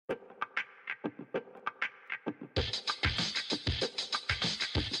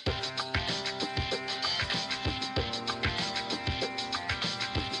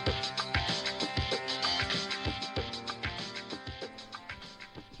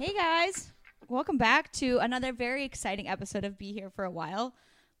Hey guys, welcome back to another very exciting episode of Be Here for a While.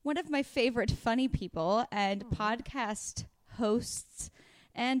 One of my favorite funny people and podcast hosts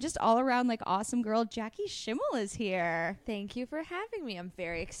and just all around like awesome girl, Jackie Schimmel is here. Thank you for having me. I'm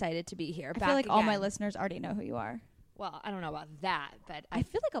very excited to be here. I feel like all my listeners already know who you are. Well, I don't know about that, but I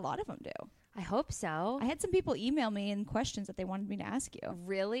feel like a lot of them do. I hope so. I had some people email me and questions that they wanted me to ask you.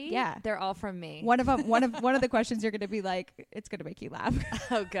 Really? Yeah. They're all from me. One of them, one of the questions you're going to be like, it's going to make you laugh.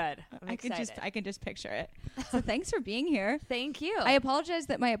 Oh, good. I'm excited. I can just picture it. So thanks for being here. Thank you. I apologize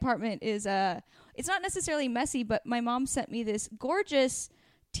that my apartment is it's not necessarily messy, but my mom sent me this gorgeous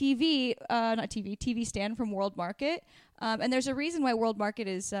TV stand from World Market. And there's a reason why World Market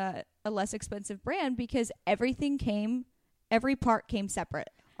is a less expensive brand, because every part came separate.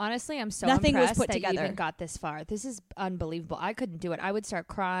 Honestly, I'm so Nothing was impressed put that together. you even got this far. This is unbelievable. I couldn't do it. I would start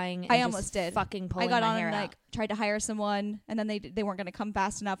crying. And I almost did. Fucking pulling I got my on hair and out. tried to hire someone, and then they weren't going to come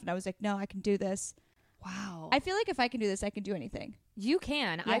fast enough, and I was like, no, I can do this. Wow. I feel like if I can do this, I can do anything. You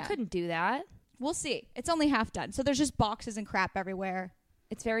can. Yeah. I couldn't do that. We'll see. It's only half done, so there's just boxes and crap everywhere.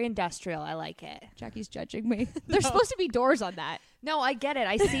 It's very industrial. I like it. Jackie's judging me. There's supposed to be doors on that. No, I get it.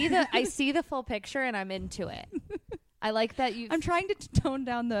 I see the full picture, and I'm into it. I like that you. I'm trying to tone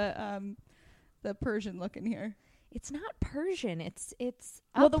down the Persian look in here. It's not Persian. It's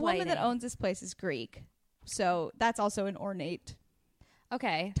Well, the woman uplighting. that owns this place is Greek, so that's also an ornate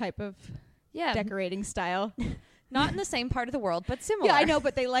Okay. type of decorating style. Not in the same part of the world, but similar. Yeah, I know,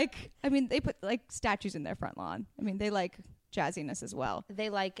 but they put like statues in their front lawn. I mean, they like jazziness as well. They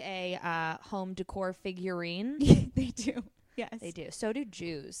like a home decor figurine. They do. Yes, They do. So do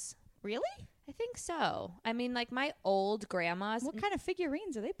Jews. Really? I think so. I mean, like my old grandma's. What kind of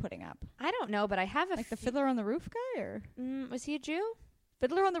figurines are they putting up? I don't know, but I have a Like the Fiddler on the Roof guy, or was he a Jew?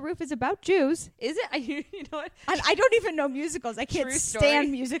 Fiddler on the Roof is about Jews. Is it? You know what? I don't even know musicals. I can't True stand story.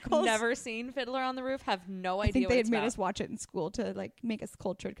 musicals. Never seen Fiddler on the Roof. Have no I idea think what they it's had made about. us watch it in school to like make us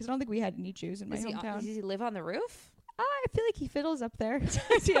cultured, because I don't think we had any Jews in my hometown. Does he live on the roof? I feel like he fiddles up there.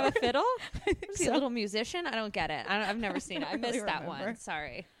 Does he have a fiddle? Is he so. a little musician? I don't get it. I've never seen it. I don't really missed that remember. one.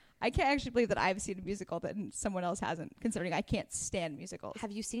 Sorry. I can't actually believe that I've seen a musical that someone else hasn't, considering I can't stand musicals.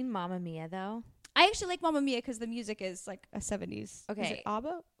 Have you seen Mamma Mia though? I actually like Mamma Mia because the music is like a 70s. Okay. Is it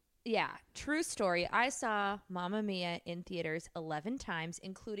ABBA? Yeah, true story. I saw Mamma Mia in theaters 11 times,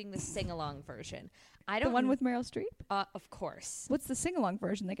 including the sing-along version. I don't The one with Meryl Streep? of course. What's the sing-along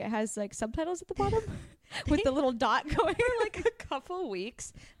version? Like it has like subtitles at the bottom with the little dot going. For like a couple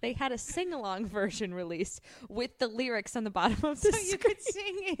weeks, they had a sing-along version released with the lyrics on the bottom of the So screen. you could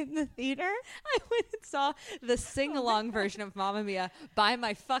sing in the theater? I went and saw the sing-along version of Mamma Mia by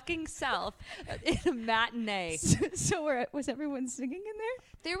my fucking self in a matinee. So was everyone singing in there?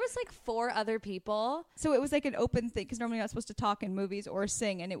 There was like 4 other people. So it was like an open thing, because normally you're not supposed to talk in movies or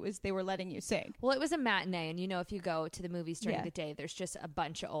sing, and they were letting you sing. Well, it was a matinee, and you know, if you go to the movies during Yeah. the day, there's just a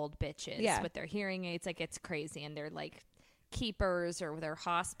bunch of old bitches Yeah. with their hearing aids. Like, it's crazy, and they're like keepers or they're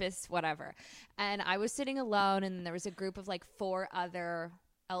hospice, whatever. And I was sitting alone, and there was a group of like 4 other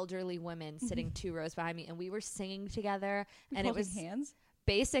elderly women sitting 2 rows behind me, and we were singing together, and it was hands.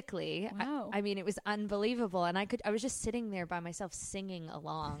 basically Wow. I mean, it was unbelievable, and I was just sitting there by myself singing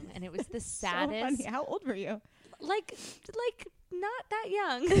along, and it was the So saddest. funny. How old were you? like not that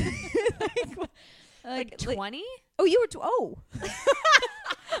young. like 20. Oh, you were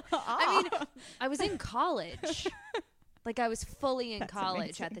I mean, I was in college. Like, I was fully in That's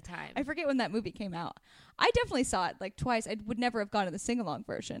college amazing. at the time. I forget when that movie came out. I definitely saw it like twice. I would never have gone to the sing-along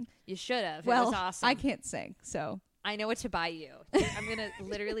version. You should have. Well, it was awesome. I can't sing, so I know what to buy you. I'm going to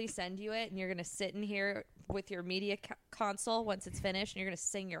literally send you it, and you're going to sit in here with your media console once it's finished, and you're going to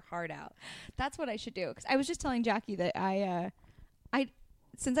sing your heart out. that's what I should do. Because I was just telling Jackie that I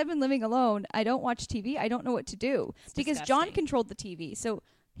since I've been living alone, I don't watch TV. I don't know what to do because John disgusting. controlled the TV, so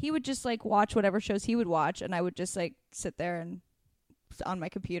he would just like watch whatever shows he would watch, and I would just like sit there and on my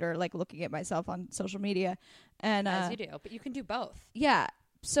computer, like looking at myself on social media, and As you do. But you can do both. yeah.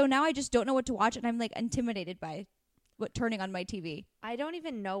 So now I just don't know what to watch, and I'm like intimidated by turning on my TV. I don't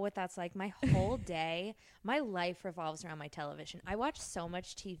even know what that's like. My whole day, my life revolves around my television. I watch so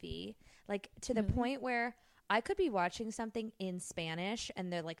much TV, like to the point where I could be watching something in Spanish,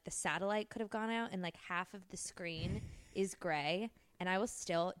 and they're like the satellite could have gone out, and like half of the screen is gray, and I will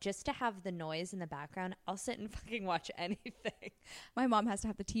still, just to have the noise in the background, I'll sit and fucking watch anything. My mom has to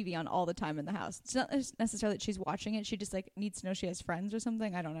have the TV on all the time in the house. It's not necessarily that she's watching it. She just like needs to know she has friends or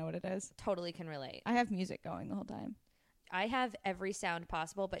something. I don't know what it is. Totally can relate. I have music going the whole time. I have every sound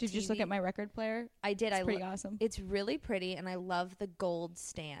possible, but did you just look at my record player? I did. It's pretty awesome. It's really pretty, and I love the gold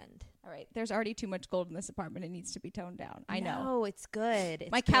stand. All right. There's already too much gold in this apartment. It needs to be toned down. I know. No, it's good.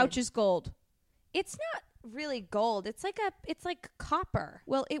 My couch is gold. It's not really gold. It's like copper.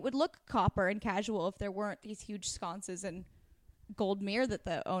 Well, it would look copper and casual if there weren't these huge sconces and gold mirror that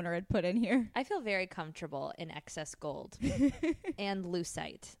the owner had put in here. I feel very comfortable in excess gold and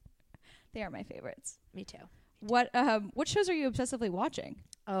lucite. They are my favorites. Me too. What shows are you obsessively watching?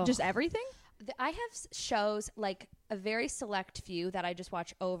 Oh. Just everything? I have shows, like a very select few that I just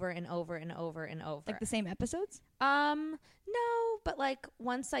watch over and over and over and over. Like the same episodes? No, but like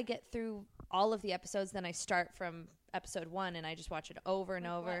once I get through all of the episodes, then I start from episode 1 and I just watch it over and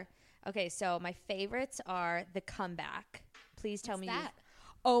over. What? Okay, so my favorites are The Comeback. Please tell me that.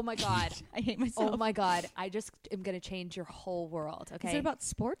 Oh my God. I hate myself. Oh my God. I just am going to change your whole world. Okay. Is it about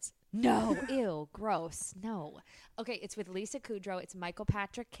sports? No. Ew. Gross. No. Okay. It's with Lisa Kudrow. It's Michael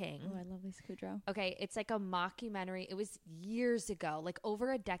Patrick King. Oh, I love Lisa Kudrow. Okay. It's like a mockumentary. It was years ago, like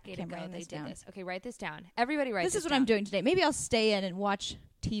over a decade ago they did this. Okay. Write this down. Everybody write this down. This is what I'm doing today. Maybe I'll stay in and watch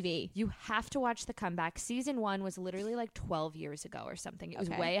TV. You have to watch The Comeback. Season 1 was literally like 12 years ago or something. It was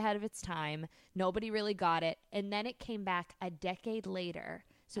way ahead of its time. Nobody really got it. And then it came back a decade later.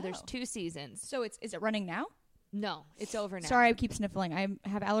 So there's 2 seasons. So is it running now? No, it's over now. Sorry, I keep sniffling. I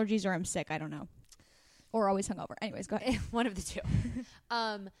have allergies or I'm sick. I don't know. Or always hungover. Anyways, go ahead. One of the two.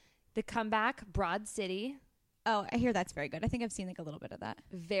 The Comeback, Broad City. Oh, I hear that's very good. I think I've seen like a little bit of that.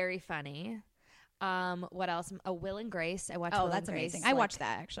 Very funny. What else? Will and Grace. I watched. Oh, that's amazing. I watched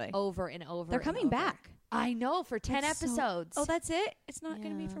that actually over and over. They're coming back. I know, for 10 episodes. Oh, that's it? It's not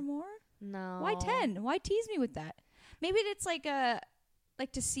going to be for more? No. Why 10? Why tease me with that? Maybe it's like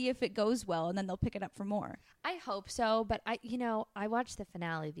to see if it goes well and then they'll pick it up for more. I hope so, but I watched the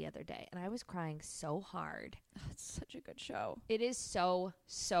finale the other day and I was crying so hard. Oh, it's such a good show. It is so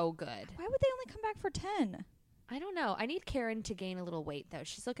good. Why would they only come back for 10? I don't know. I need Karen to gain a little weight though.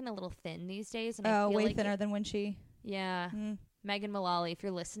 She's looking a little thin these days, and I feel way like thinner than when she. Yeah. Megan Mullally, if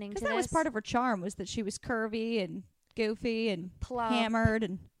you're listening to this, because that was part of her charm, was that she was curvy and goofy and plump, hammered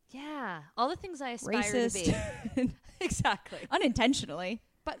and all the things I aspire racist. To be. Exactly. Unintentionally.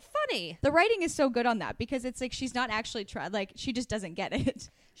 But funny. The writing is so good on that because it's like she's not actually she just doesn't get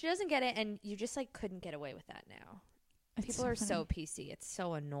it. She doesn't get it, and you just like couldn't get away with that now. People are so PC. It's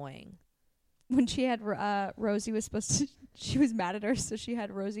so annoying. When she had Rosie was supposed to, she was mad at her, so she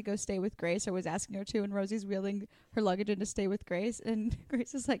had Rosie go stay with Grace, or was asking her to, and Rosie's wheeling her luggage in to stay with Grace, and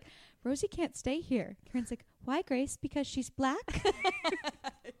Grace is like, Rosie can't stay here. Karen's like, why, Grace? Because she's black?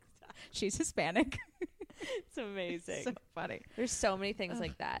 She's Hispanic. It's amazing. So funny. There's so many things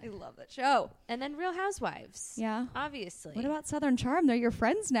like that. I love that show. And then Real Housewives. Yeah. Obviously. What about Southern Charm? They're your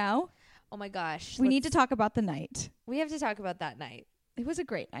friends now. Oh my gosh. We need to talk about the night. We have to talk about that night. It was a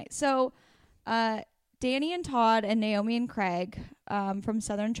great night. So Danny and Todd and Naomi and Craig from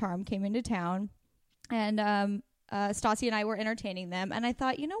Southern Charm came into town, and Stassi and I were entertaining them. And I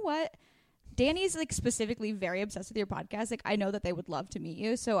thought, you know what? Danny's like specifically very obsessed with your podcast. Like, I know that they would love to meet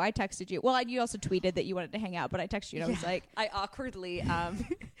you. So I texted you. Well, you also tweeted that you wanted to hang out, but I texted you and I was like, I awkwardly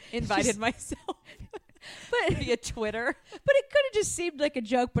invited myself. But via Twitter. But it could have just seemed like a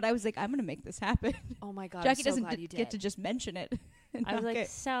joke, but I was like, I'm going to make this happen. Oh my God. Jackie doesn't get to just mention it. I was like,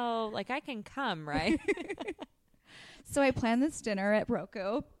 so like I can come, right? So I planned this dinner at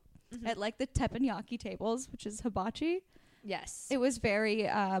Rocco at like the teppanyaki tables, which is hibachi. Yes. It was very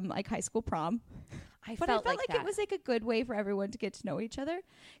like high school prom. I felt like it was like a good way for everyone to get to know each other.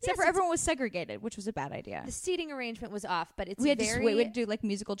 Except for everyone was segregated, which was a bad idea. The seating arrangement was off, but it's we had to do like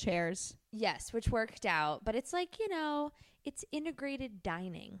musical chairs. Yes, which worked out. But it's like, it's integrated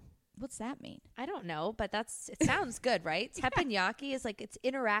dining. What's that mean? I don't know, but it sounds good, right? Teppanyaki is like, it's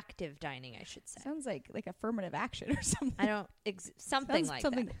interactive dining, I should say. Sounds like affirmative action or something. Something like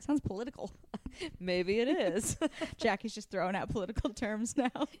that. Sounds political. Maybe it is. Jackie's just throwing out political terms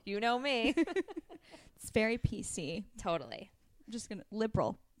now. You know me. It's very PC. Totally. I'm just gonna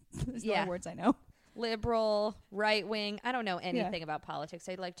liberal. Those are the words I know. Liberal, right wing. I don't know anything about politics.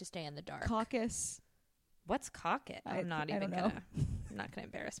 I'd like to stay in the dark. Caucus. What's caucus? I'm not gonna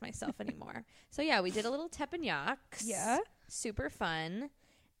embarrass myself anymore. So yeah, we did a little teppanyaks. Yeah. Super fun.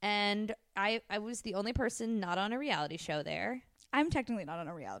 And I was the only person not on a reality show there. I'm technically not on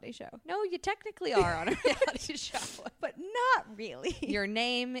a reality show. No, you technically are on a reality show. But not really. Your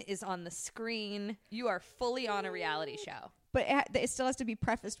name is on the screen. You are fully on a reality show. but it still has to be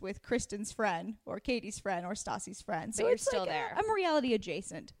prefaced with Kristen's friend or Katie's friend or Stassi's friend. So But you're it's still like, there. I'm reality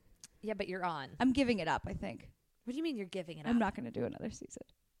adjacent. Yeah, but you're on. I'm giving it up, I think. What do you mean you're giving it up? I'm not going to do another season.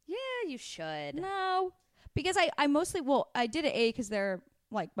 Yeah, you should. No. Because I mostly, I did it because they're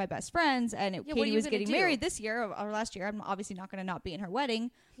like my best friends, and Katie was getting married this year or last year. I'm obviously not going to not be in her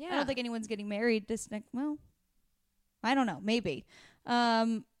wedding. Yeah. I don't think anyone's getting married this next, well, I don't know, maybe.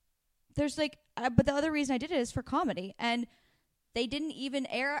 There's like, but the other reason I did it is for comedy, and they didn't even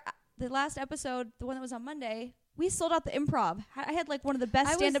air the last episode, the one that was on Monday. We sold out the Improv. I had like one of the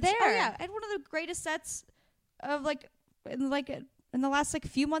best stand-up. there. Oh yeah, I had one of the greatest sets of in the last like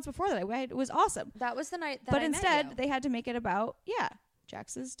few months before that. It was awesome. That was the night that But I instead, met you. they had to make it about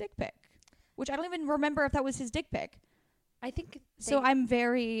Jax's dick pic, which I don't even remember if that was his dick pic. I think So I am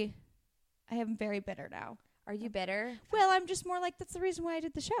very bitter now. Are you bitter? Well, I'm just more like, that's the reason why I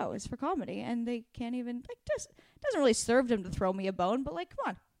did the show, is for comedy, and they can't even it doesn't really serve them to throw me a bone, but like, come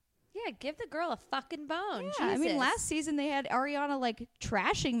on. Yeah, give the girl a fucking bone. Yeah, I mean, Jesus. last season they had Ariana like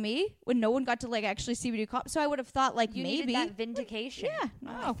trashing me when no one got to like actually see me do comedy. So I would have thought like you maybe needed that vindication. Yeah,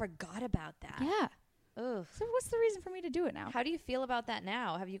 Oh, no. I forgot about that. Yeah. Ugh. So what's the reason for me to do it now? How do you feel about that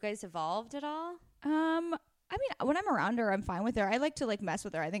now? Have you guys evolved at all? I mean, when I'm around her, I'm fine with her. I like to like mess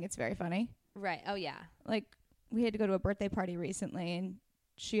with her. I think it's very funny. Right. Oh yeah. Like, we had to go to a birthday party recently, and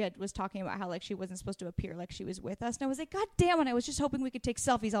she was talking about how like she wasn't supposed to appear like she was with us, and I was like, God damn it! I was just hoping we could take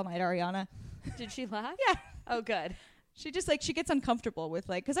selfies all night, Ariana. Did she laugh? Yeah. Oh, good. She just like she gets uncomfortable with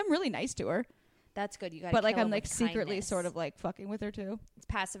like, because I'm really nice to her, That's good. You got. but like I'm like secretly sort of like fucking with her too. It's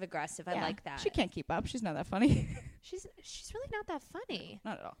passive aggressive. I Yeah. like that. She can't keep up. She's not that funny. She's really not that funny.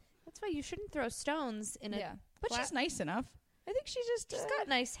 Not at all. That's why you shouldn't throw stones in a. But she's nice enough. I think she's got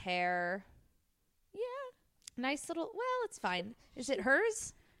nice hair. Yeah. Nice little. Well, it's fine. Is it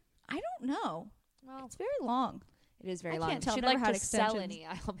hers? I don't know. Well, It's very long. it is very I long. can't tell. If she'd I've never like had to sell extensions. any,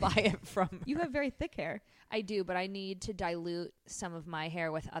 I'll buy it from. You have very thick hair. I do, but I need to dilute some of my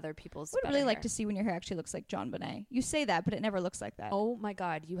hair with other people's. I would better really like hair. to see when your hair actually looks like John Bonet. You say that, but it never looks like that. Oh my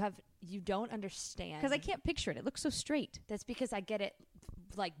God, you don't understand. Because I can't picture it. It looks so straight. That's because I get it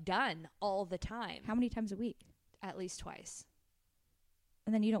like done all the time, How many times a week? at least twice.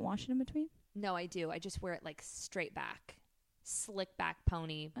 And then you don't wash it in between? No, I do. I just wear it like straight back, slick back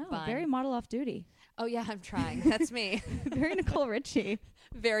pony Oh, bun. very model off duty. Oh yeah, I'm trying. That's me. Very Nicole Richie.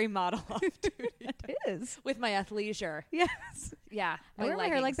 Very model off duty. It is. With my athleisure. Yes. Yeah. I wear my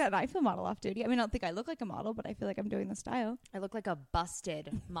hair like that, and I feel model off duty. I mean, I don't think I look like a model, but I feel like I'm doing the style. I look like a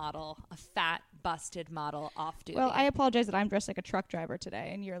busted model, a fat busted model off duty. Well, I apologize that I'm dressed like a truck driver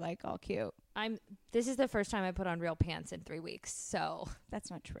today, and you're like all cute. This is the first time I put on real pants in 3 weeks. So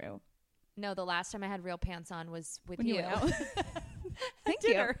That's not true. no, the last time I had real pants on was with When you. you went out. Thank you.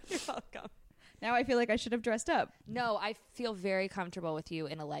 Dinner. You're welcome. Now I feel like I should have dressed up. No, I feel very comfortable with you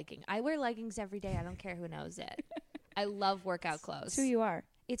in a legging. I wear leggings every day. I don't care who knows it. I love workout clothes. It's who you are.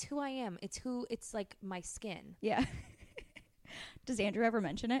 It's who I am. It's like my skin. Yeah. Does Andrew ever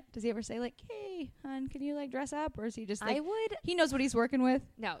mention it? Does he ever say like, "Hey, hon, can you like dress up?" Or is he just like, he knows what he's working with?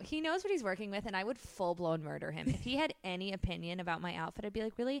 No, he knows what he's working with, and I would full-blown murder him. If he had any opinion about my outfit, I'd be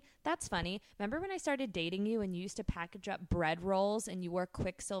like, really? That's funny. Remember when I started dating you and you used to package up bread rolls and you wore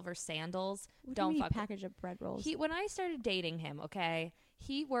Quicksilver sandals? What Don't do you mean fuck package up bread rolls. When I started dating him, okay,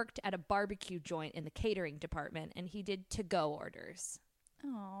 he worked at a barbecue joint in the catering department, and he did to-go orders.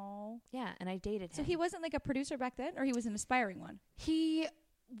 Oh. Yeah, and I dated him. So he wasn't like a producer back then, or he was an aspiring one? He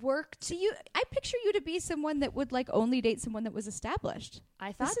worked. So I picture you to be someone that would like only date someone that was established.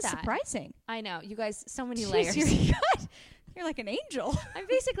 I thought This is that. surprising. I know. You guys, so many Jeez, layers. You're like an angel. I'm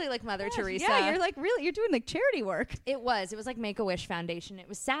basically like Mother Teresa. Yeah, you're like you're doing like charity work. It was like Make-A-Wish Foundation. It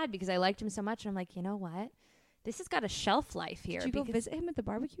was sad because I liked him so much, and I'm like, you know what? This has got a shelf life here. Did you go visit him at the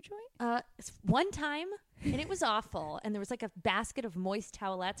barbecue joint? One time, and it was awful. And there was like a basket of moist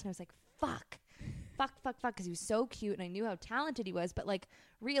towelettes, and I was like, fuck, because he was so cute, and I knew how talented he was. But like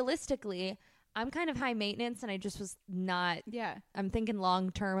realistically, I'm kind of high maintenance, and I just was not. Yeah. I'm thinking long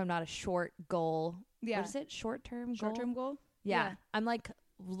term. I'm not a short goal. Yeah. What is it? Short term goal? Yeah. I'm like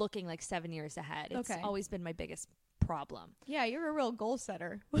looking like 7 years ahead. It's always been my biggest problem. Yeah, you're a real goal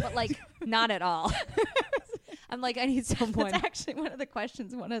setter. But like not at all. I'm like, I need someone. That's actually one of the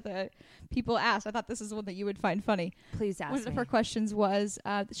questions one of the people asked. I thought this is one that you would find funny. Please ask One of her questions was,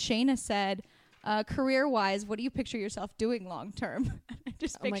 Shayna said, career-wise, what do you picture yourself doing long-term? I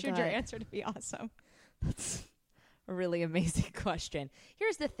just pictured your answer to be awesome. That's a really amazing question.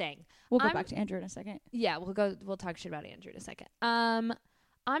 Here's the thing. We'll go back to Andrew in a second. Yeah, we'll talk shit about Andrew in a second. I'm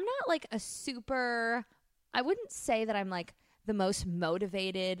not like a super, I wouldn't say that I'm like the most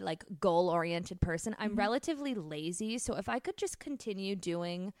motivated, like goal-oriented person. I'm relatively lazy, so if I could just continue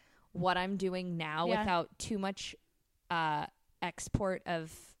doing what I'm doing now without too much export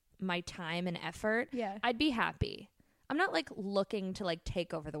of my time and effort, I'd be happy. I'm not like looking to like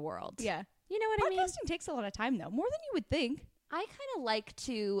take over the world. Yeah. You know what I mean? Podcasting takes a lot of time though, more than you would think. I kind of like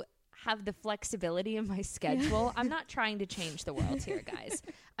to have the flexibility in my schedule. I'm not trying to change the world here, guys.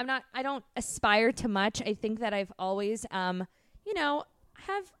 I don't aspire to much. I think that I've always,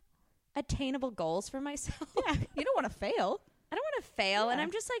 have attainable goals for myself. Yeah. You don't want to fail. I don't want to fail. And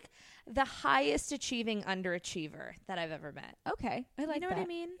I'm just like the highest achieving underachiever that I've ever met. Okay. I like that. You know what I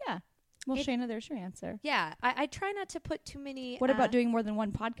mean? Yeah. Well, Shayna, there's your answer. Yeah. I try not to put too many. What about doing more than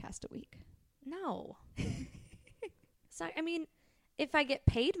one podcast a week? No. So, I mean, if I get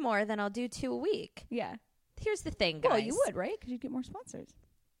paid more, then I'll do 2 a week. Yeah. Here's the thing, guys. Well, you would, right? Because you'd get more sponsors.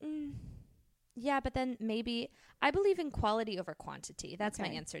 Yeah, but then maybe I believe in quality over quantity. That's my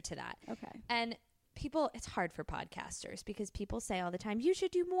answer to that. Okay. And people, it's hard for podcasters because people say all the time, you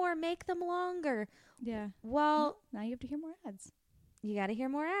should do more, make them longer. Yeah. Well, now you have to hear more ads. You got to hear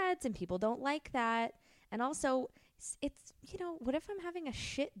more ads, and people don't like that. And also, it's, what if I'm having a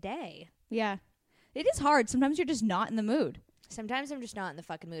shit day? Yeah. It is hard. Sometimes you're just not in the mood. Sometimes I'm just not in the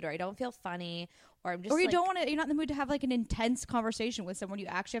fucking mood, or I don't feel funny, or I'm just you're not in the mood to have like an intense conversation with someone. You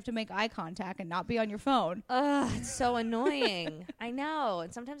actually have to make eye contact and not be on your phone. Ugh, it's so annoying. I know.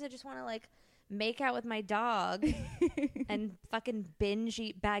 And sometimes I just want to like make out with my dog and fucking binge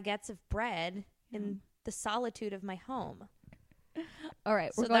eat baguettes of bread in the solitude of my home. All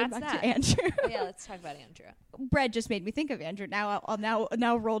right, so we're going back to Andrew. Oh, yeah, let's talk about Andrew. Bread just made me think of Andrew. Now I'll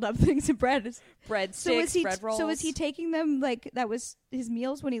now rolled up things of bread. Bread sticks, bread rolls. So was he taking them like that was his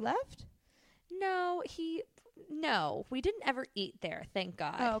meals when he left? No, we didn't ever eat there, thank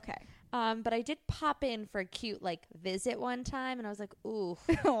God. Oh, okay. But I did pop in for a cute like visit one time, and I was like, ooh.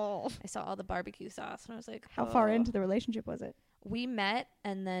 I saw all the barbecue sauce, and I was like, how far into the relationship was it? We met,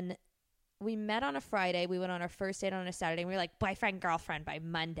 and then we met on a Friday. We went on our first date on a Saturday. And we were like boyfriend, girlfriend by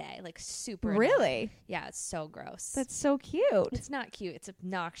Monday. Like super. Really? Annoying. Yeah, it's so gross. That's so cute. It's not cute. It's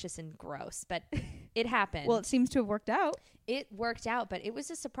obnoxious and gross, but it happened. Well, it seems to have worked out. It worked out, but it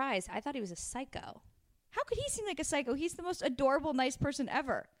was a surprise. I thought he was a psycho. How could he seem like a psycho? He's the most adorable, nice person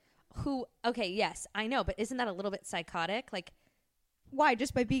ever. Okay, yes, I know, but isn't that a little bit psychotic? Like, why?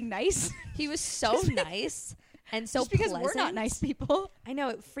 Just by being nice? He was so nice. And so just because pleasant. we're not nice people. I know,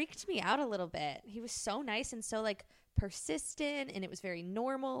 it freaked me out a little bit. He was so nice and so like persistent, and it was very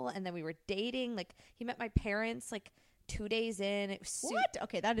normal. And then we were dating. Like he met my parents like 2 days in. It was what?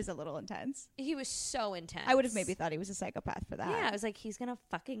 Okay, that is a little intense. He was so intense. I would have maybe thought he was a psychopath for that. Yeah, I was like, he's gonna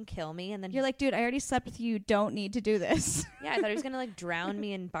fucking kill me. And then you're like, dude, I already slept with you. You don't need to do this. Yeah, I thought he was gonna like drown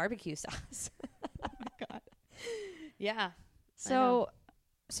me in barbecue sauce. Oh my God. Yeah.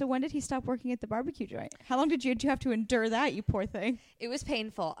 So when did he stop working at the barbecue joint? How long did you have to endure that, you poor thing? It was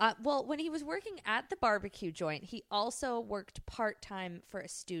painful. Well, when he was working at the barbecue joint, he also worked part-time for a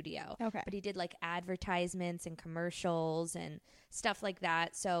studio. Okay. But he did like advertisements and commercials and stuff like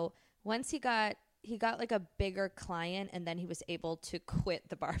that. So once he got like a bigger client, and then he was able to quit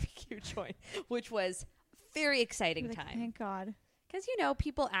the barbecue joint, which was very exciting time. Thank God. Because,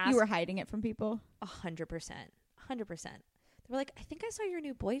 people ask. You were hiding it from people? 100%. 100%. We're like, I think I saw your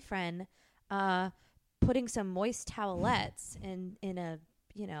new boyfriend putting some moist towelettes in a,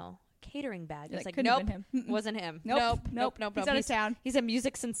 catering bag. It's like, nope, wasn't him. Nope. He's out of town. He's a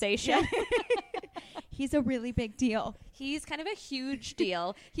music sensation. He's a really big deal. He's kind of a huge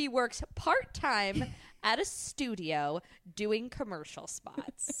deal. He works part-time at a studio doing commercial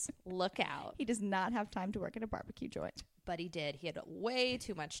spots. Look out. He does not have time to work at a barbecue joint. But he did. He had way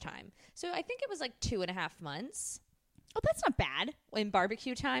too much time. So I think it was like 2.5 months. Oh, that's not bad. In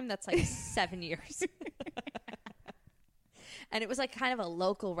barbecue time, that's like 7 years. And it was like kind of a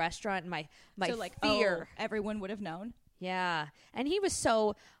local restaurant. And my so like, fear. Everyone would have known. Yeah. And he was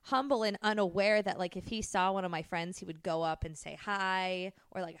so humble and unaware that like if he saw one of my friends, he would go up and say hi.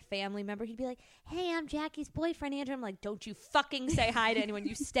 Or like a family member, he'd be like, hey, I'm Jackie's boyfriend, Andrew. I'm like, don't you fucking say hi to anyone.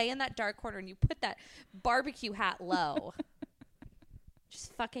 You stay in that dark corner and you put that barbecue hat low.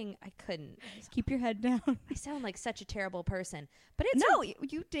 Just fucking, I couldn't. Keep your head down. I sound like such a terrible person. But it's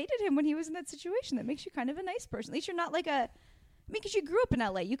you dated him when he was in that situation. That makes you kind of a nice person. At least you're not like because you grew up in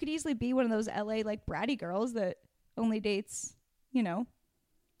LA. You could easily be one of those LA like bratty girls that only dates,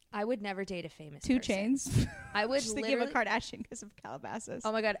 I would never date a famous 2 person. Chainz. I would Just literally. thinking of a Kardashian because of Calabasas.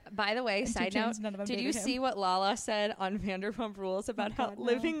 Oh my God. By the way, And 2 side note, Chainz, none of them did you dated him. see what Lala said on Vanderpump Rules about how God, no.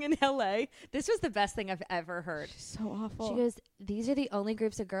 living in LA? This was the best thing I've ever heard. She's so awful. She goes, these are the only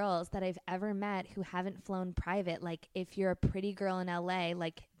groups of girls that I've ever met who haven't flown private. Like, if you're a pretty girl in LA,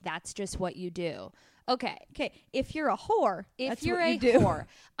 like, that's just what you do. Okay. If you're a whore, If that's you're what a you do. whore,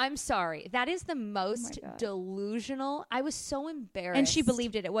 I'm sorry. That is the most God. delusional. I was so embarrassed. And she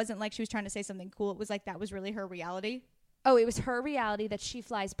believed it. It wasn't like she was trying to say something cool. It was like that was really her reality. Oh, it was her reality that she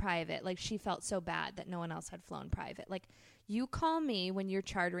flies private. Like, she felt so bad that no one else had flown private. Like, you call me when you're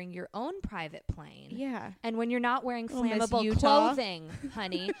chartering your own private plane. Yeah. And when you're not wearing Little Miss flammable Utah. clothing,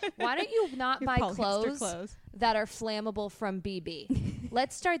 honey, why don't you not Your buy polyester clothes that are flammable from BB?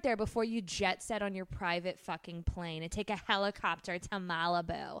 Let's start there before you jet set on your private fucking plane and take a helicopter to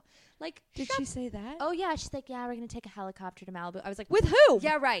Malibu. Like, Did she say that? oh, yeah. She's like, yeah, we're going to take a helicopter to Malibu. I was like, With who?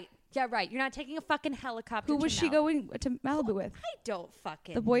 yeah, right. Yeah, right. You're not taking a fucking helicopter Who to was she Malibu. going to Malibu with? I don't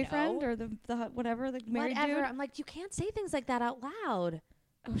fucking The boyfriend know. or the whatever, the married Whatever. dude? I'm like, you can't say things like that out loud.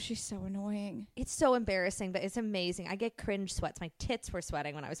 Oh, she's so annoying. It's so embarrassing, but it's amazing. I get cringe sweats. My tits were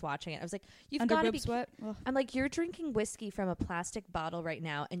sweating when I was watching it. I was like, you've got to Underboob be. sweat. Ugh. I'm like, you're drinking whiskey from a plastic bottle right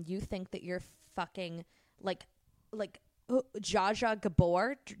now, and you think that you're fucking like Zsa Zsa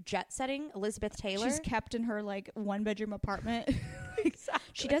Gabor jet setting Elizabeth Taylor. She's kept in her like 1-bedroom apartment. Exactly.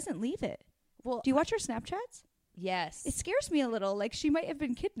 She doesn't leave it. Well, Do you watch her Snapchats? yes, It scares me a little. Like she might have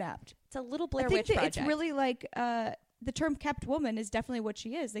been kidnapped. it's a little Blair I think Witch that project. it's really like the term kept woman is definitely what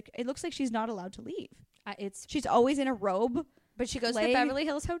she is. Like it looks like she's not allowed to leave. It's She's always in a robe. but she goes to laying- the Beverly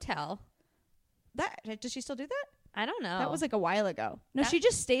Hills Hotel. Does she still do that? I don't know. That was like a while ago. No, That- she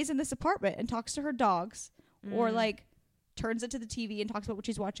just stays in this apartment and talks to her dogs or Mm. like turns it to the TV and talks about what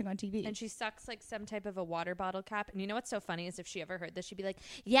she's watching on TV. And she sucks like some type of a water bottle cap. And you know what's so funny is if she ever heard this, she'd be like,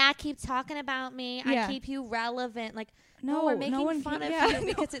 yeah, keep talking about me. Yeah. I keep you relevant. Like, no, we're making no one fun can- of yeah, you no,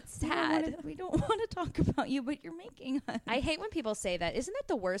 because it's sad. We don't want to talk about you, but you're making us. I hate when people say that. Isn't that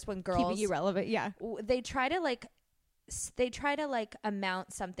the worst when girls, Keeping you relevant. Yeah. they try to like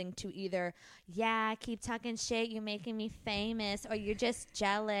amount something to either, yeah, keep talking shit, you're making me famous, or you're just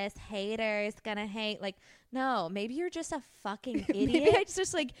jealous, haters gonna hate. Like, no, maybe you're just a fucking idiot. Maybe it's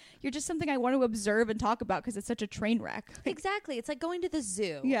just like you're just something I want to observe and talk about because it's such a train wreck. Exactly. It's like going to the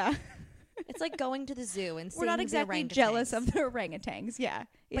zoo. Yeah. It's like going to the zoo and We're not seeing the exactly jealous orangutans. of the orangutans. Yeah.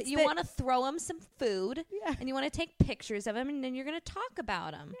 But It's you that- want to throw them some food, Yeah. and you want to take pictures of them, and then you're going to talk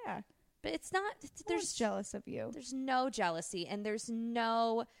about them. Yeah. But it's not. There's jealous of you. There's no jealousy, and there's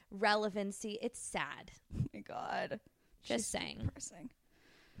no relevancy. It's sad. Oh my God. Just She's saying. depressing.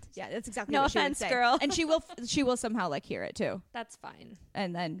 Yeah, that's exactly No what she would offense, say. girl. And she will somehow like hear it too, That's fine.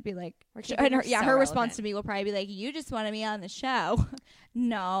 and then be like, We're keeping and her, her yeah, so her response relevant. to me will probably be like, "You just wanted me on the show."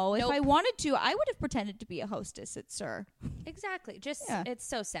 No, if Nope. I wanted to, I would have pretended to be a hostess at Sir. Exactly. Just Yeah. it's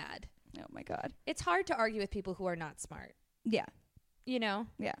so sad. Oh my God. It's hard to argue with people who are not smart. Yeah. You know.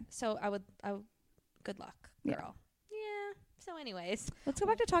 Yeah. So I would. Good luck, Yeah. girl. Yeah. So, anyways. Let's go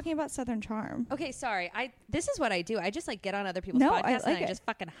back to talking about Southern Charm. Okay, sorry. This is what I do. I just like get on other people's No, podcasts I and like I it. just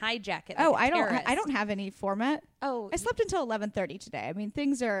fucking hijack it. Oh, like a I terrorist. don't have any format. Oh, I slept until 11:30 today. I mean,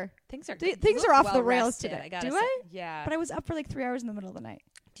 things are things are things you look are off the well rails rested, today. I gotta Do say. I? Yeah. But I was up for like 3 hours in the middle of the night.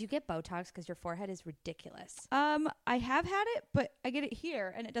 Do you get Botox because your forehead is ridiculous? I have had it, but I get it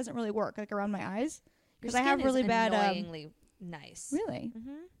here and it doesn't really work, like around my eyes, Your because I have skin really is bad. annoyingly nice. Really?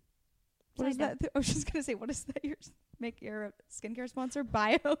 Mm-hmm. What is that? I was just gonna say, what is that? Make your skincare sponsor?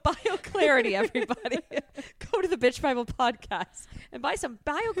 BioClarity, everybody. Go to the Bitch Bible podcast and buy some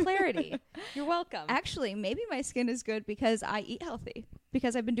BioClarity. You're welcome. Actually, maybe my skin is good because I eat healthy,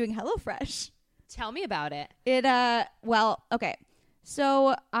 because I've been doing HelloFresh. Tell me about it. Well, okay.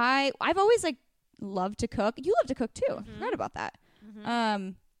 So I've always like loved to cook. You love to cook too. I forgot about that.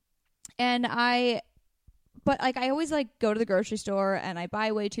 But like I always like go to the grocery store and I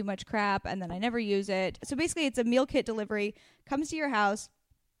buy way too much crap and then I never use it. So basically it's a meal kit delivery, comes to your house.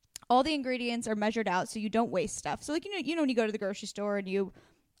 All the ingredients are measured out so you don't waste stuff. So like you know when you go to the grocery store and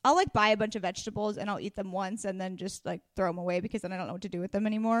I'll like buy a bunch of vegetables and I'll eat them once and then just like throw them away because then I don't know what to do with them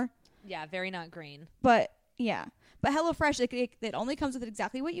anymore. Yeah, very not green. But yeah. But HelloFresh, it only comes with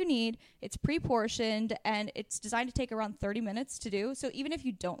exactly what you need. It's pre-portioned, and it's designed to take around 30 minutes to do. So even if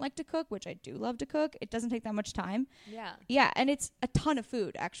you don't like to cook, which I do love to cook, it doesn't take that much time. Yeah. Yeah, and it's a ton of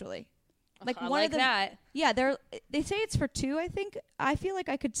food, actually. Like I one like of them, that. Yeah, they say it's for 2, I think. I feel like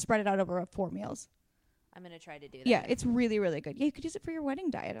I could spread it out over 4 meals. I'm going to try to do that. Yeah, it's really, really good. Yeah, you could use it for your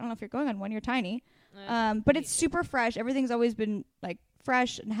wedding diet. I don't know if you're going on one. You're tiny. But me it's too. super fresh. Everything's always been like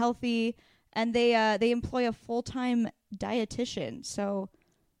fresh and healthy. And they employ a full-time dietitian. So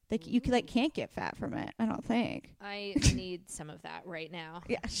Like you can't get fat from it. I don't think. I need some of that right now.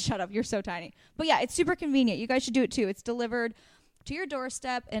 Yeah, shut up. You're so tiny. But yeah, it's super convenient. You guys should do it too. It's delivered to your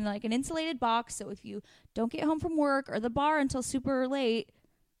doorstep in like an insulated box. So if you don't get home from work or the bar until super late,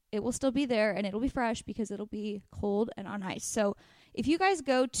 it will still be there and it'll be fresh because it'll be cold and on ice. So if you guys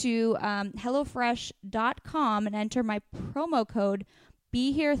go to HelloFresh.com and enter my promo code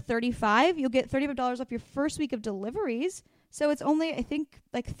BeHere35, you'll get $35 off your first week of deliveries. So it's only, I think,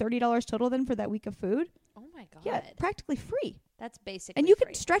 like $30 total then for that week of food. Oh my God. Yeah, practically free. That's basically And you free.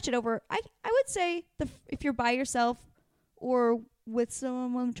 can stretch it over. I would say if you're by yourself or with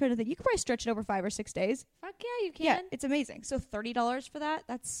someone, I'm trying to think, you could probably stretch it over 5 or 6 days. Fuck yeah, you can. Yeah, it's amazing. So $30 for that,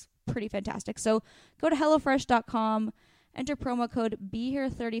 that's pretty fantastic. So go to HelloFresh.com, enter promo code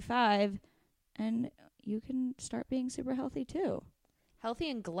BeHere35, and you can start being super healthy too. Healthy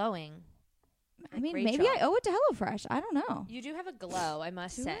and glowing. I mean, Rachel. maybe I owe it to HelloFresh. I don't know. You do have a glow, I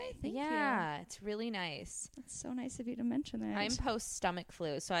must Do say. I? Thank yeah, it's really nice. That's so nice of you to mention that. I'm post stomach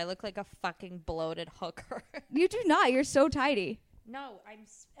flu, so I look like a fucking bloated hooker. You do not. You're so tidy. No,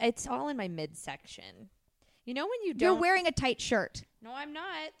 it's all in my midsection. You know when you You're don't. wearing a tight shirt. No, I'm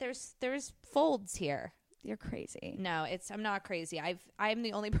not. There's folds here. You're crazy. No, I'm not crazy. I'm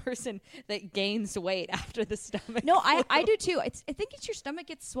the only person that gains weight after the stomach. No, flu. I do too. I think it's your stomach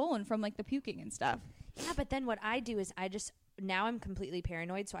gets swollen from like the puking and stuff. Yeah, but then what I do is now I'm completely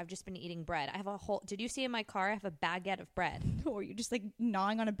paranoid, so I've just been eating bread. I have a whole. Did you see in my car? I have a baguette of bread. Or you just like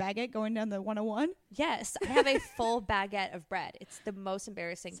gnawing on a baguette going down the 101? Yes, I have a full baguette of bread. It's the most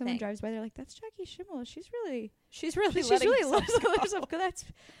embarrassing Someone thing. drives by, they're like, "That's Jackie Schimmel. She's really letting herself go.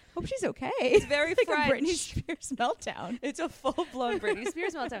 Hope she's okay." It's very like a French. Britney Spears meltdown. It's a full-blown Britney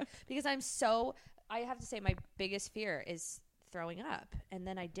Spears meltdown because I have to say my biggest fear is throwing up, and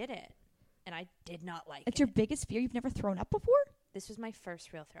then I did it, and I did not like it. It's your biggest fear? You've never thrown up before? This was my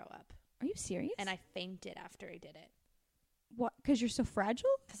first real throw up, Are you serious? and I fainted after I did it. What? Because you're so fragile?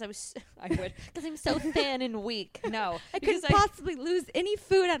 Because I'm so thin and weak. No, I couldn't possibly lose any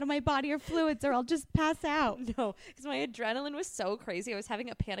food out of my body or fluids, or I'll just pass out. No, because my adrenaline was so crazy. I was having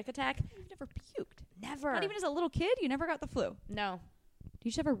a panic attack. You've never puked. Never. Not even as a little kid? You never got the flu? No. Do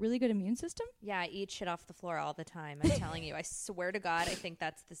you just have a really good immune system? Yeah, I eat shit off the floor all the time. I'm telling you. I swear to God, I think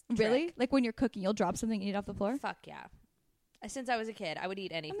that's the trick. Really? Like when you're cooking, you'll drop something and eat it off the floor? Fuck yeah. Since I was a kid, I would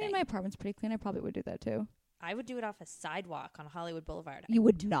eat anything. I mean, my apartment's pretty clean. I probably would do that too. I would do it off a sidewalk on Hollywood Boulevard. You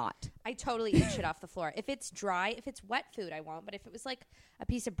would not. I totally eat shit off the floor. If it's dry, if it's wet food, I won't. But if it was like a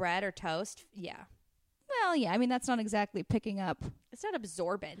piece of bread or toast, yeah. Well, yeah. I mean, that's not exactly picking up. It's not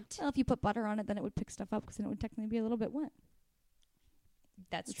absorbent. Well, if you put butter on it, then it would pick stuff up because then it would technically be a little bit wet.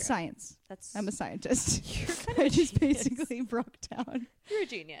 That's It's true. science. I'm a scientist. You're kind I of just basically broke down. You're a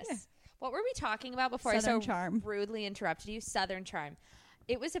genius. Yeah. What were we talking about before Southern I so charm. rudely interrupted you? Southern charm.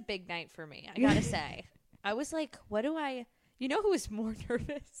 It was a big night for me, I gotta say. I was like, what do I... You know who was more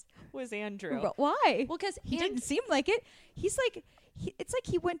nervous? Was Andrew. But why? Well, because he didn't seem like it. He's like... it's like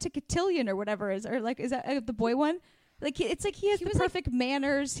he went to cotillion or whatever. Is that the boy one? Like it's like he has the perfect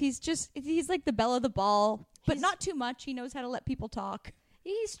manners. He's like the belle of the ball, but not too much. He knows how to let people talk.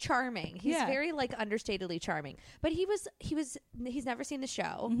 He's charming. He's very like understatedly charming. But he's never seen the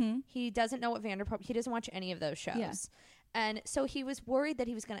show. Mm-hmm. He doesn't know what Vanderpump. He doesn't watch any of those shows. Yeah. And so he was worried that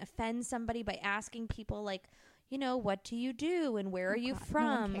he was going to offend somebody by asking people like, you know, what do you do and where are you from?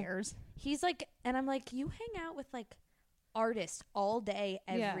 No one cares. He's like, and I'm like, you hang out with like artists all day,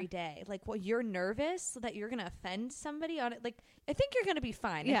 every day. Like, well, you're nervous that you're going to offend somebody on it. Like, I think you're going to be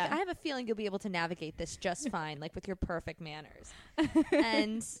fine. Yeah. I have a feeling you'll be able to navigate this just fine, like with your perfect manners.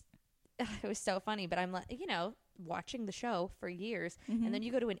 And it was so funny, but I'm like, you know, watching the show for years, and then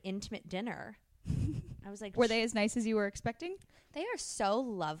you go to an intimate dinner. I was like, were they as nice as you were expecting? They are so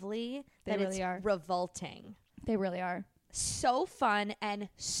lovely They that really it's are. revolting. They really are. So fun and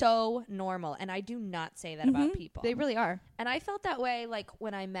so normal. And I do not say that about people. They really are. And I felt that way like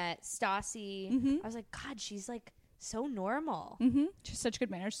when I met Stassi. I was like, God, she's like so normal. Just such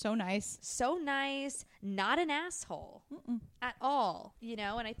good manners. So nice. So nice. Not an asshole at all, you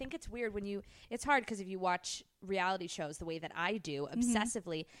know? And I think it's weird when it's hard because if you watch reality shows the way that I do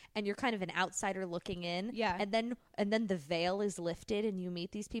obsessively and you're kind of an outsider looking in. Yeah. And then the veil is lifted and you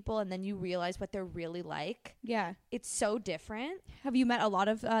meet these people and then you realize what they're really like. Yeah. It's so different. Have you met a lot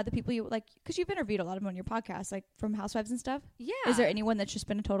of the people you like? Because you've interviewed a lot of them on your podcast, like from Housewives and stuff. Yeah. Is there anyone that's just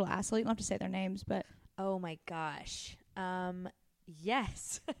been a total asshole? You don't have to say their names, but Oh my gosh.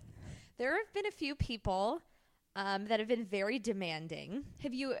 Yes. There have been a few people that have been very demanding.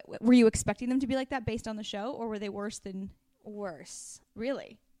 were you expecting them to be like that based on the show, or were they worse than? Worse.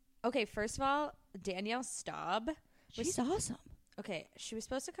 Really? Okay, first of all, Danielle Staub. She's awesome. Okay, she was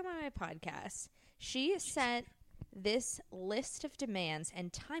supposed to come on my podcast. She sent this list of demands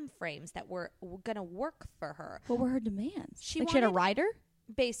and time frames that were going to work for her. What were her demands? She she had a rider?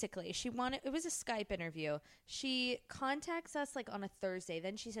 Basically, it was a Skype interview. She contacts us like on a Thursday.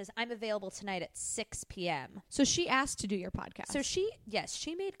 Then she says, I'm available tonight at 6 p.m. So she asked to do your podcast. So she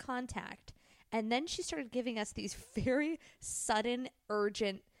made contact. And then she started giving us these very sudden,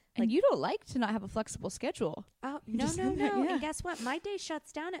 urgent. And you don't like to not have a flexible schedule. Oh, no. Yeah. And guess what? My day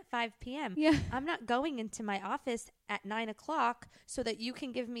shuts down at 5 p.m. Yeah. I'm not going into my office at 9 o'clock so that you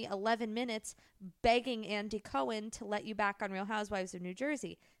can give me 11 minutes begging Andy Cohen to let you back on Real Housewives of New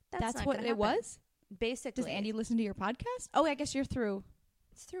Jersey. That's not what gonna it happen. Was? Basically. Does Andy listen to your podcast? Oh, I guess you're through.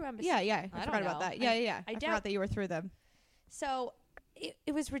 It's through Embassy. Yeah. I forgot about that. Yeah. I forgot that you were through them. So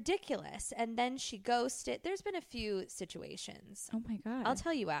it was ridiculous. And then she ghosted. There's been a few situations. Oh, my God. I'll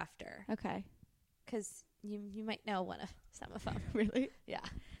tell you after. Okay. Because you might know some of them. Really? Yeah.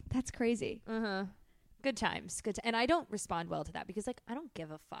 That's crazy. Uh-huh. Good times. And I don't respond well to that because, like, I don't give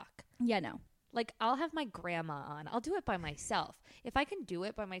a fuck. Yeah, no. Like, I'll have my grandma on. I'll do it by myself. If I can do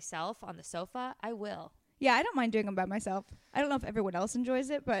it by myself on the sofa, I will. Yeah, I don't mind doing them by myself. I don't know if everyone else enjoys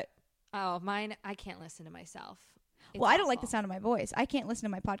it, but... Oh, mine, I can't listen to myself. Well, I don't like the sound of my voice. I can't listen to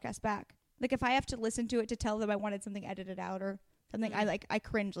my podcast back. Like, if I have to listen to it to tell them I wanted something edited out or something, I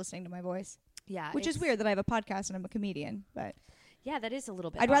cringe listening to my voice. Yeah. Which is weird that I have a podcast and I'm a comedian, but... Yeah, that is a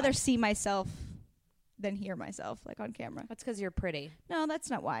little bit I'd odd. rather see myself than hear myself, like, on camera. That's because you're pretty. No, that's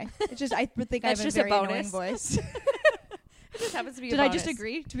not why. It's just, I would think I have That's a just a very annoying bonus. voice. It just happens to be Did I just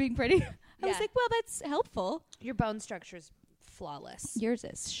agree to being pretty? I was like, well, that's helpful. Your bone structure's flawless. Yours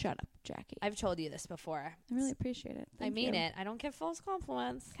is. Shut up, Jackie. I've told you this before. I really appreciate it. I mean it. I don't give false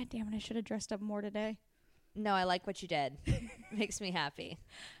compliments. God damn it, I should have dressed up more today. No, I like what you did. Makes me happy.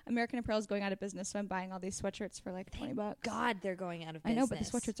 American Apparel is going out of business, so I'm buying all these sweatshirts for like $20. God, they're going out of business. I know, but the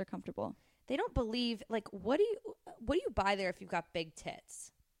sweatshirts are comfortable. They don't believe, like, what do you buy there if you've got big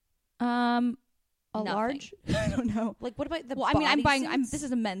tits? A Nothing. large? I don't know. Like, what about the Well, I mean, I'm buying, bodysuits? this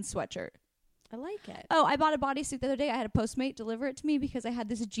is a men's sweatshirt. I like it. Oh, I bought a bodysuit the other day. I had a Postmate deliver it to me because I had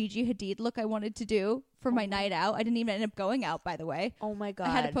this Gigi Hadid look I wanted to do for my night out. I didn't even end up going out, by the way. Oh, my God.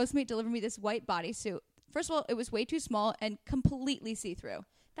 I had a Postmate deliver me this white bodysuit. First of all, it was way too small and completely see-through.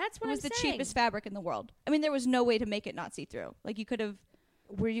 That's what it was I'm the saying. cheapest fabric in the world. I mean, there was no way to make it not see-through. Like, you could have...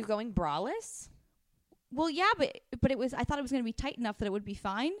 Were you going braless? Well, yeah, but it was... I thought it was going to be tight enough that it would be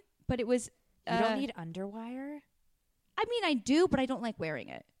fine, but it was... You don't need underwire? I mean, I do, but I don't like wearing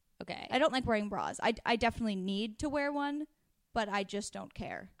it. Okay. I don't like wearing bras. I definitely need to wear one, but I just don't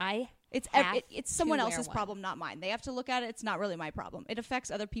care. It's someone else's problem, not mine. They have to look at it. It's not really my problem. It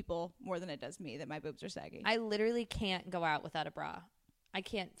affects other people more than it does me that my boobs are saggy. I literally can't go out without a bra. I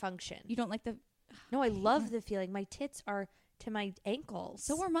can't function. You don't like the... No, I love the feeling. My tits are to my ankles.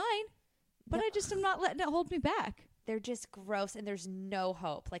 So are mine. But I just am not letting it hold me back. They're just gross, and there's no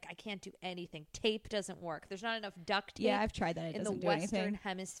hope. Like, I can't do anything. Tape doesn't work. There's not enough duct tape. Yeah, I've tried that. It in the doesn't do Western anything.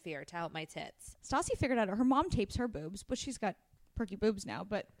 Hemisphere to help my tits. Stassi figured out her mom tapes her boobs, but she's got perky boobs now.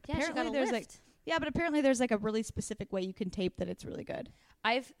 But Yeah, she apparently got a there's lift. but apparently there's like a really specific way you can tape that it's really good.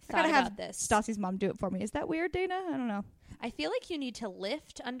 I've I thought gotta about have this. Stassi's mom do it for me. Is that weird, Dana? I don't know. I feel like you need to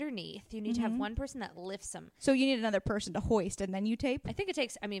lift underneath. You need to have one person that lifts them. So you need another person to hoist and then you tape? I think it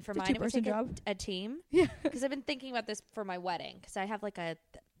takes, for It's a mine, it would two-person take job. a team. Yeah. Because I've been thinking about this for my wedding. Because I have like an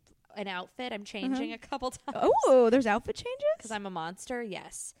outfit I'm changing a couple times. Oh, there's outfit changes? Because I'm a monster,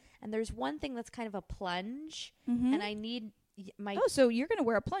 yes. And there's one thing that's kind of a plunge. And I need my... Oh, so you're going to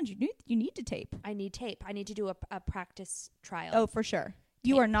wear a plunge. You need to tape. I need tape. I need to do a practice trial. Oh, for sure.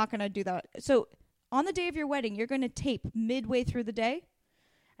 You are not going to do that. So on the day of your wedding, you're going to tape midway through the day?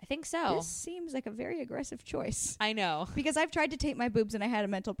 I think so. This seems like a very aggressive choice. I know. Because I've tried to tape my boobs and I had a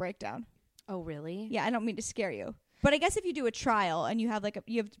mental breakdown. Oh, really? Yeah, I don't mean to scare you. But I guess if you do a trial and you have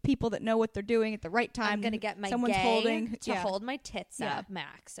you have people that know what they're doing at the right time. I'm going to get my someone's gay holding to hold my tits up,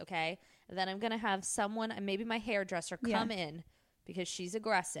 max, okay? And then I'm going to have someone, maybe my hairdresser, come in because she's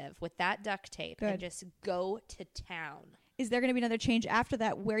aggressive with that duct tape and just go to town. Is there going to be another change after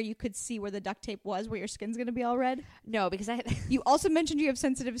that where you could see where the duct tape was, where your skin's going to be all red? No, because You also mentioned you have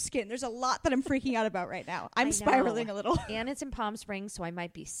sensitive skin. There's a lot that I'm freaking out about right now. I'm spiraling a little. And it's in Palm Springs, so I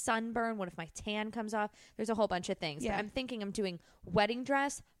might be sunburned. What if my tan comes off? There's a whole bunch of things. Yeah. But I'm thinking I'm doing wedding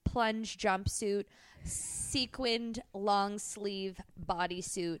dress, plunge jumpsuit, sequined long sleeve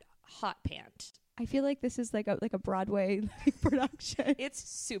bodysuit, hot pant. I feel like this is like a Broadway production. It's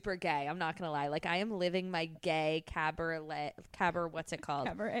super gay. I'm not gonna lie. Like, I am living my gay what's it called?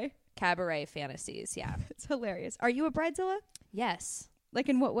 Cabaret fantasies. Yeah, it's hilarious. Are you a bridezilla? Yes. Like,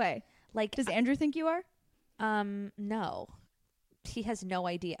 in what way? Like, does Andrew think you are? No. he has no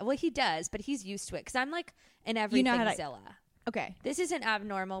idea. Well, he does, but he's used to it because I'm like an everything Zilla. Okay. This isn't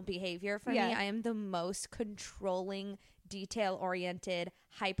abnormal behavior for Yeah. me. I am the most controlling, detail-oriented,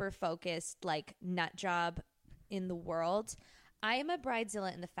 hyper-focused, like, nut job in the world. I am a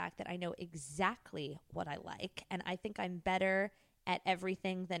bridezilla in the fact that I know exactly what I like, and I think I'm better at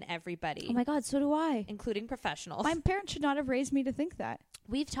everything than everybody. Oh my God, so do I. Including professionals. My parents should not have raised me to think that.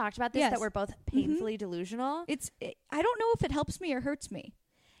 We've talked about this, Yes. that we're both painfully delusional. I don't know if it helps me or hurts me.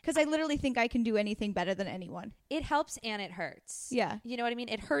 Because I literally think I can do anything better than anyone. It helps and it hurts. Yeah. You know what I mean?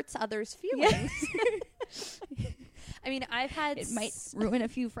 It hurts others' feelings. I mean, I've had... It might ruin a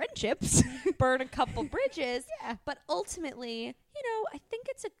few friendships. burn a couple bridges. Yeah. But ultimately, you know, I think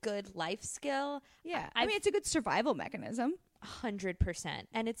it's a good life skill. Yeah. I mean, it's a good survival mechanism. 100%.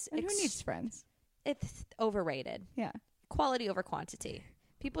 And it's... And who needs friends? It's overrated. Yeah. Quality over quantity.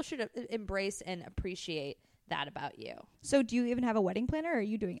 People should embrace and appreciate that about you. So do you even have a wedding planner, or are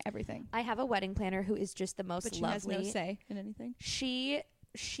you doing everything? I have a wedding planner who is just the most But she lovely. has no say in anything? She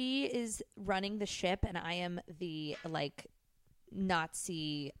is running the ship, and I am the, like,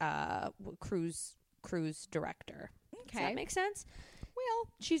 Nazi cruise director. Okay. Does that make sense?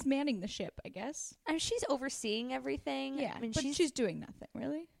 Well, she's manning the ship, I guess. I mean, she's overseeing everything. Yeah, I mean, but she's doing nothing,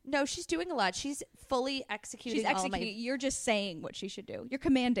 really. No, she's doing a lot. She's fully executing. She's executing. You're just saying what she should do. You're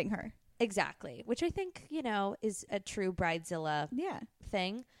commanding her. Exactly, which I think, you know, is a true bridezilla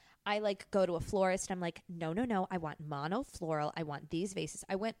thing. I like go to a florist and I'm like, no, I want mono floral. I want these vases.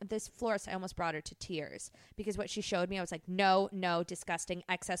 I went this florist, I almost brought her to tears because what she showed me, I was like, no, disgusting,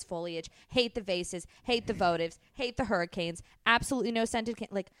 excess foliage, hate the vases, hate the votives, hate the hurricanes, absolutely no scented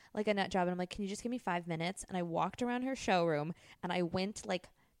like a nut job. And I'm like, can you just give me 5 minutes? And I walked around her showroom and I went like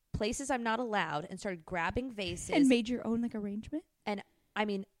places I'm not allowed and started grabbing vases. And made your own like arrangement? And I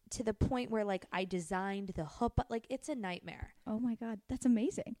mean, to the point where like I designed the hoop, like it's a nightmare. Oh my God, that's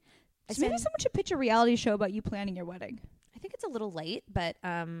amazing. I So maybe someone should pitch a reality show about you planning your wedding. I think it's a little late, but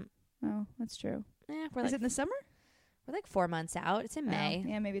Oh, that's true. Is it in the summer? We're like 4 months out. It's in May.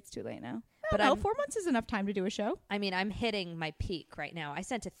 Yeah, maybe it's too late now. But But 4 months is enough time to do a show. I mean, I'm hitting my peak right now. I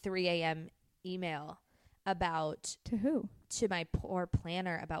sent a 3 a.m. email about To who? to my poor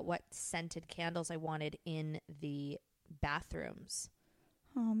planner about what scented candles I wanted in the bathrooms.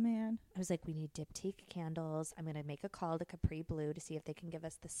 Oh man. I was like, we need diptyque candles. I'm going to make a call to Capri Blue to see if they can give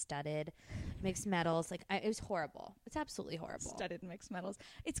us the studded mixed metals. Like, it was horrible. It's absolutely horrible. Studded mixed metals.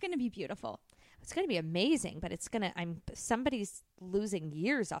 It's going to be beautiful. It's going to be amazing, but it's going to, somebody's losing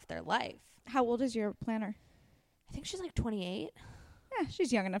years off their life. How old is your planner? I think she's like 28. Yeah,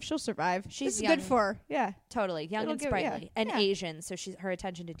 she's young enough. She'll survive. She's This is young. good for her. Yeah. Totally. Young It'll and give- sprightly. yeah. And Yeah. Asian, so her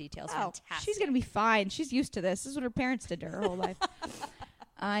attention to detail is fantastic. She's going to be fine. She's used to this. This is what her parents did to her whole life.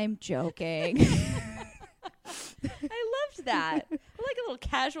 I'm joking. I loved that. I like a little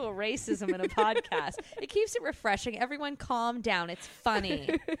casual racism in a podcast. It keeps it refreshing. Everyone calm down. It's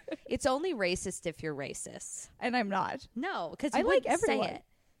funny. It's only racist if you're racist. And I'm not. No, because I like everyone. Say it.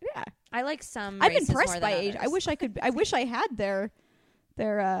 Yeah. I like some I'm races more impressed than by Asia. others. I wish I had their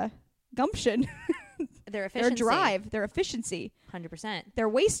gumption, Their their efficiency. drive, their efficiency, 100%. their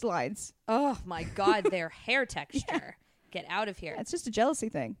waistlines. Oh, my God. Their hair texture. Get out of here. Yeah, it's just a jealousy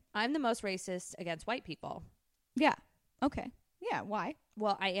thing. I'm the most racist against white people. Yeah. Okay. Yeah. Why?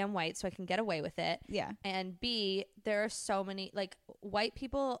 Well, I am white, so I can get away with it. Yeah. And B, there are so many, like, white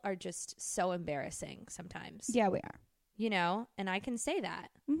people are just so embarrassing sometimes. Yeah, we are. You know, and I can say that.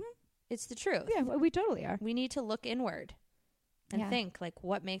 Mm-hmm. It's the truth. Yeah, we totally are. We need to look inward and think, like,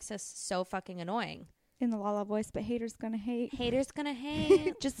 what makes us so fucking annoying? In the Lala voice, but haters gonna hate. Haters gonna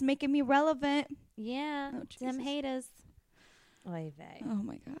hate. Just making me relevant. Yeah. Oh, Them Jesus. haters. Oy vey. Oh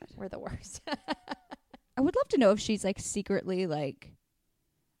my God. We're the worst. I would love to know if she's like secretly like,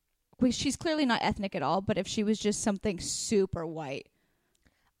 well, she's clearly not ethnic at all, but if she was just something super white.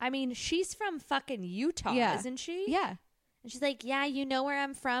 I mean, she's from fucking Utah, Yeah. isn't she? Yeah. And she's like, yeah, you know where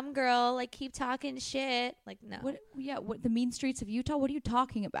I'm from, girl. Like, keep talking shit. Like, no. What? Yeah. What? The mean streets of Utah? What are you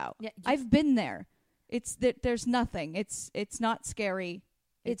talking about? Yeah, I've been there. It's that there's nothing. It's not scary.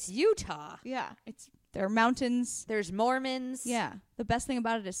 It's Utah. Yeah. There are mountains. There's Mormons. Yeah. The best thing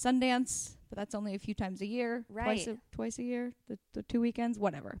about it is Sundance, but that's only a few times a year. Right. Twice a year. The 2 weekends.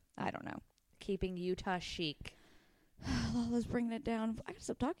 Whatever. I don't know. Keeping Utah chic. Lala's bringing it down. I gotta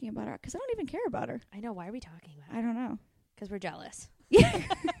stop talking about her because I don't even care about her. I know. Why are we talking about it? I don't know. Because we're jealous. Yeah.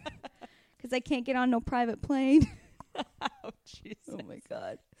 Because I can't get on no private plane. Oh, Jesus. Oh my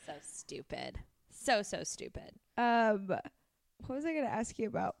God. So stupid. So stupid. What was I gonna ask you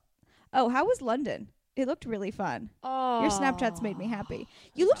about? Oh, how was London? It looked really fun. Oh. Your Snapchats made me happy.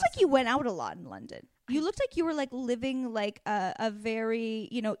 You looked like you went out a lot in London. You looked like you were like living like a very,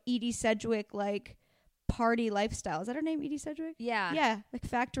 Edie Sedgwick like party lifestyle. Is that her name, Edie Sedgwick? Yeah. Yeah, like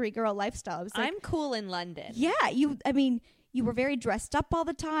factory girl lifestyle. It was like, I'm cool in London. Yeah, you were very dressed up all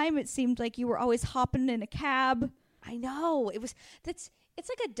the time. It seemed like you were always hopping in a cab. I know. It's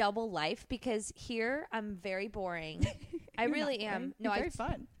like a double life because here I'm very boring. I really am. No, very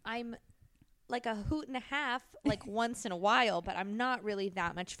fun. I'm like a hoot and a half like once in a while, but I'm not really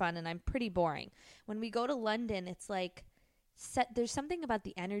that much fun and I'm pretty boring. When we go to London, it's like there's something about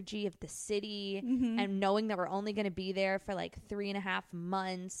the energy of the city and knowing that we're only going to be there for like 3.5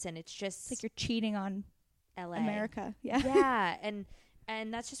 months, and it's just like you're cheating on LA. America. Yeah. Yeah.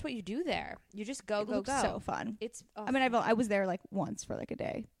 And that's just what you do there. You just go. So fun. It's. Oh, I mean, I was there like once for like a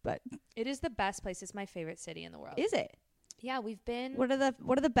day, but it is the best place. It's my favorite city in the world. Is it? Yeah, we've been. What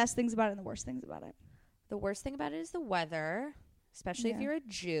are the best things about it and the worst things about it? The worst thing about it is the weather, especially if you're a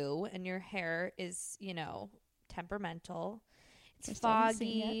Jew and your hair is, temperamental. It's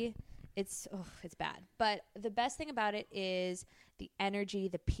foggy. It's bad. But the best thing about it is the energy.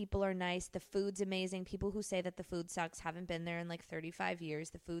 The people are nice. The food's amazing. People who say that the food sucks haven't been there in like 35 years.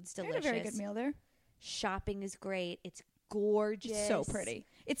 The food's delicious. I had a very good meal there. Shopping is great. It's gorgeous. It's so pretty.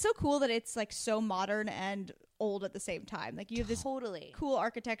 It's so cool that it's like so modern and old at the same time. Like you have this cool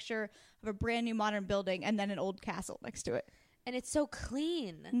architecture of a brand new modern building and then an old castle next to it. And it's so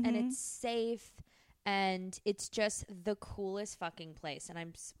clean and it's safe. And it's just the coolest fucking place.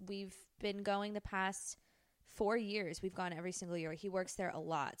 And we've been going the past 4 years. We've gone every single year. He works there a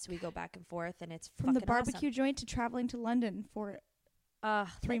lot, so we go back and forth, and it's from fucking the barbecue awesome. joint to traveling to London for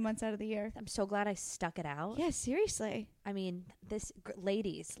 3 months out of the year. I'm so glad I stuck it out. Yeah, seriously. I mean,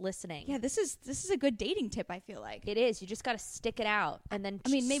 ladies listening. Yeah, this is a good dating tip. I feel like it is. You just got to stick it out, and then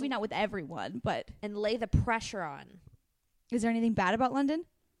maybe not with everyone, but and lay the pressure on. Is there anything bad about London?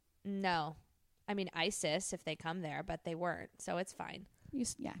 No. I mean, ISIS, if they come there, but they weren't, so it's fine. You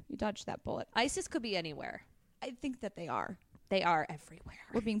dodged that bullet. ISIS could be anywhere. I think that they are. They are everywhere.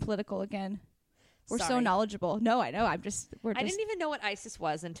 We're being political again. We're Sorry. so knowledgeable. No, I know. I didn't even know what ISIS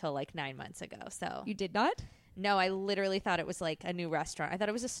was until like 9 months ago. So you did not? No, I literally thought it was like a new restaurant. I thought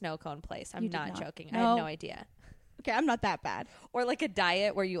it was a snow cone place. I'm not joking. No. I had no idea. Okay, I'm not that bad. Or like a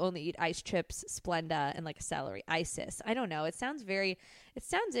diet where you only eat ice chips, Splenda, and like a celery. ISIS. I don't know. It sounds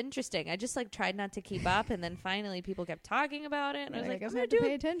interesting. I just like tried not to keep up, and then finally people kept talking about it, and I was like, I'm gonna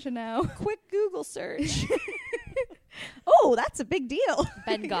pay attention now. Quick Google search. Oh, that's a big deal.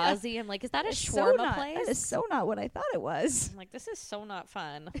 Benghazi. I'm like, is that a shawarma place? That is so not what I thought it was. I'm like, this is so not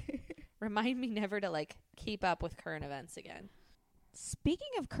fun. Remind me never to like keep up with current events again. Speaking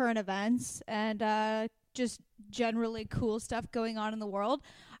of current events and just generally cool stuff going on in the world,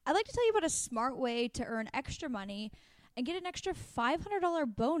 I'd like to tell you about a smart way to earn extra money and get an extra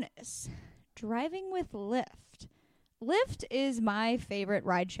 $500 bonus. Driving with Lyft. Lyft is my favorite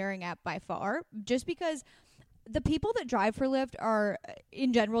ride-sharing app by far, just because the people that drive for Lyft are,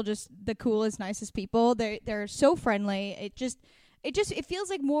 in general, just the coolest, nicest people. They're so friendly. It feels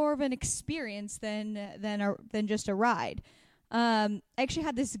like more of an experience than just a ride. I actually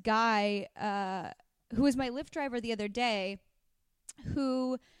had this guy who was my Lyft driver the other day,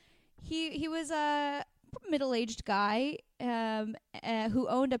 who he was a middle-aged guy who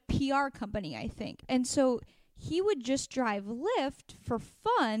owned a PR company, I think. And so he would just drive Lyft for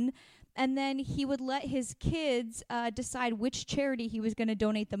fun, and then he would let his kids decide which charity he was going to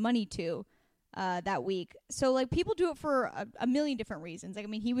donate the money to that week. So, like, people do it for a million different reasons. Like, I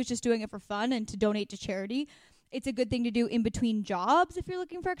mean, he was just doing it for fun and to donate to charity. It's a good thing to do in between jobs if you're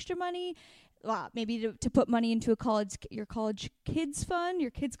looking for extra money. Maybe to put money into your college kids fund, your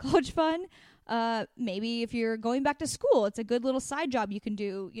kids' college fund. Maybe if you're going back to school, it's a good little side job you can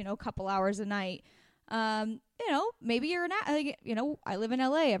do, a couple hours a night. Maybe you're I live in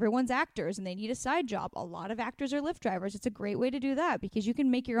LA. Everyone's actors and they need a side job. A lot of actors are Lyft drivers. It's a great way to do that because you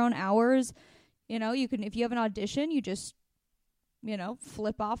can make your own hours. You can, if you have an audition, you just,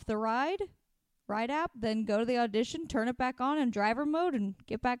 flip off the ride app, then go to the audition, turn it back on in driver mode and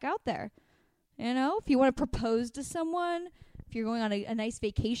get back out there. If you want to propose to someone, if you're going on a nice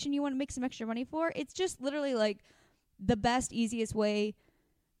vacation you want to make some extra money for, it's just literally like the best, easiest way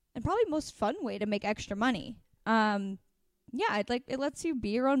and probably most fun way to make extra money. It lets you be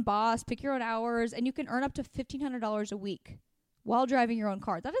your own boss, pick your own hours, and you can earn up to $1,500 a week while driving your own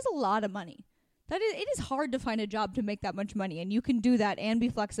car. That is a lot of money. It is hard to find a job to make that much money, and you can do that and be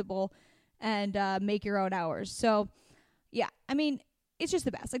flexible and make your own hours. So, yeah, I mean, it's just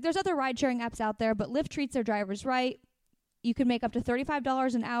the best. Like, there's other ride-sharing apps out there, but Lyft treats their drivers right. You can make up to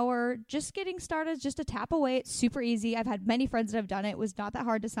 $35 an hour. Just getting started, just a tap away. It's super easy. I've had many friends that have done it. It was not that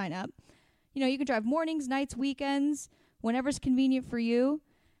hard to sign up. You can drive mornings, nights, weekends, whenever's convenient for you.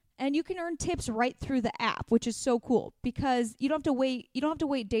 And you can earn tips right through the app, which is so cool because you don't have to wait. You don't have to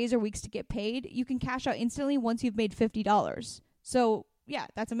wait days or weeks to get paid. You can cash out instantly once you've made $50. So yeah,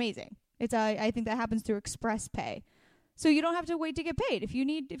 that's amazing. I think that happens through Express Pay. So you don't have to wait to get paid. If you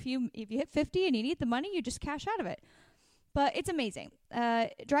hit 50 and you need the money, you just cash out of it. But it's amazing.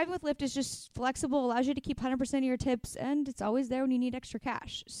 Driving with Lyft is just flexible, allows you to keep 100% of your tips, and it's always there when you need extra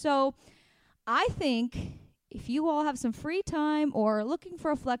cash. So I think if you all have some free time or looking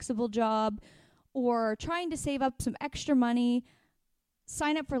for a flexible job or trying to save up some extra money,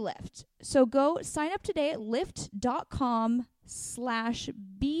 sign up for Lyft. So go sign up today at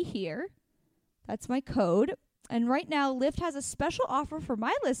lyft.com/behere. That's my code. And right now, Lyft has a special offer for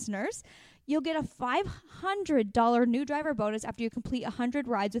my listeners. You'll get a $500 new driver bonus after you complete 100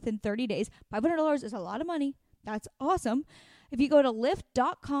 rides within 30 days. $500 is a lot of money. That's awesome. If you go to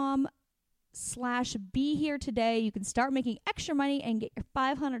lyft.com/behere today, you can start making extra money and get your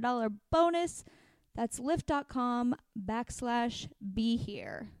 $500 bonus. That's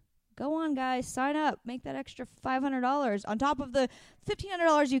lyft.com/behere. Go on, guys. Sign up. Make that extra $500 on top of the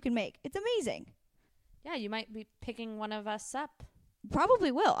 $1,500 you can make. It's amazing. Yeah, you might be picking one of us up.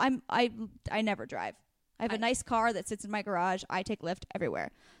 Probably will. I never drive. I have a nice car that sits in my garage. I take Lyft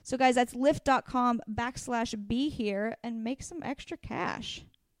everywhere. So, guys, that's lyft.com/behere and make some extra cash.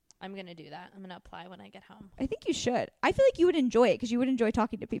 I'm going to do that. I'm going to apply when I get home. I think you should. I feel like you would enjoy it because you would enjoy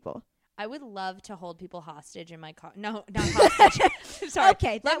talking to people. I would love to hold people hostage in my car. No, not hostage. Sorry.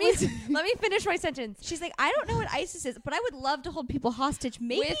 Okay, let me finish my sentence. She's like, I don't know what ISIS is, but I would love to hold people hostage.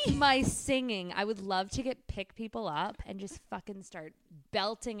 Maybe with my singing, I would love to pick people up and just fucking start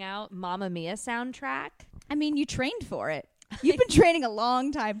belting out Mamma Mia soundtrack. I mean, you trained for it. You've been training a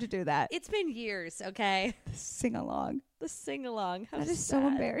long time to do that. It's been years, okay? The sing-along. That is so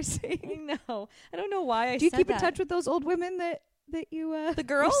embarrassing. I know. I don't know why I said that. Do you keep in touch with those old women that you the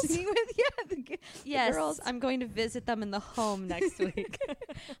girls were singing with? Yeah, yes, the girls. I'm going to visit them in the home next week.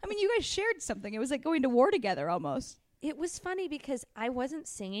 I mean, you guys shared something. It was like going to war together almost. It was funny because I wasn't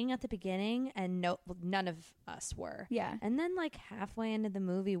singing at the beginning and none of us were. Yeah. And then like halfway into the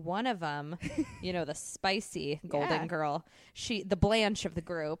movie, one of them, the spicy golden girl, the Blanche of the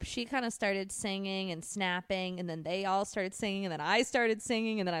group, she kind of started singing and snapping, and then they all started singing, and then I started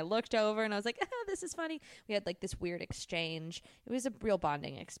singing, and then I looked over and I was like, this is funny. We had like this weird exchange. It was a real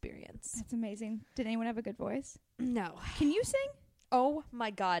bonding experience. That's amazing. Did anyone have a good voice? No. Can you sing? Oh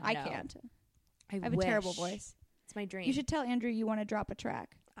my God, no. I can't. I have wish. a terrible voice. It's my dream. You should tell Andrew you want to drop a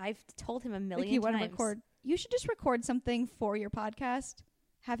track. I've told him a million you times. Want to record. You should just record something for your podcast.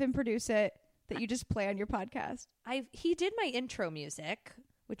 Have him produce it that you just play on your podcast. He did my intro music,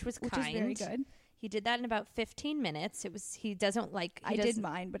 which was kind. Which is very good. He did that in about 15 minutes. He doesn't like... I did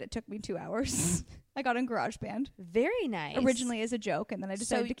mine, but it took me 2 hours. I got on GarageBand. Very nice. Originally as a joke, and then I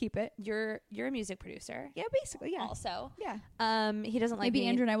decided to keep it. You're a music producer. Yeah, basically, yeah. Also. Yeah. He doesn't like Maybe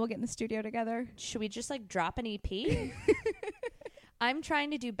Andrew and I will get in the studio together. Should we just like drop an EP? I'm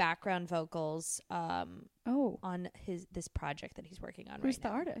trying to do background vocals on this project that he's working on. Who's right now.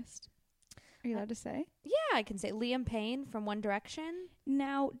 the artist? Are you allowed to say? Yeah, I can say Liam Payne from One Direction.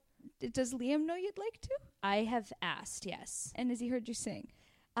 Now... Does Liam know you'd like to? I have asked, yes. And has he heard you sing?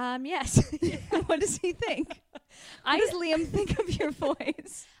 Yes. What does he think? What does Liam think of your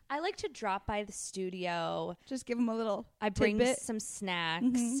voice? I like to drop by the studio. Just give him a little I bring some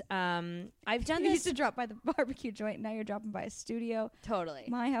snacks. Mm-hmm. I've done you this. used to drop by the barbecue joint. Now you're dropping by a studio. Totally.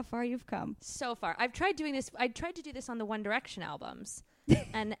 My, how far you've come. So far. I've tried doing this. I tried to do this on the One Direction albums.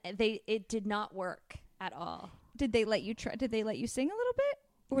 And it did not work at all. Did they let you try? Did they let you sing a little bit?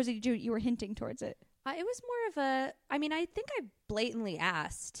 Or was it you were hinting towards it? It was more of a... I mean, I think I blatantly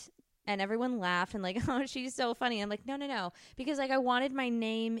asked. And everyone laughed and like, oh, she's so funny. I'm like, no. Because like I wanted my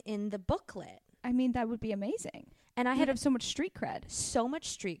name in the booklet. I mean, that would be amazing. And I had have so much street cred. So much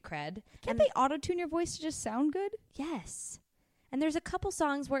street cred. Can't they auto-tune your voice to just sound good? Yes. And there's a couple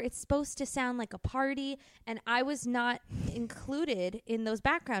songs where it's supposed to sound like a party, and I was not included in those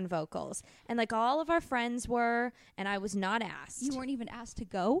background vocals. And like all of our friends were, and I was not asked. You weren't even asked to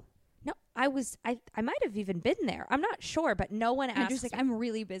go? No, I was. I might have even been there. I'm not sure, but no one asked. Just like, I'm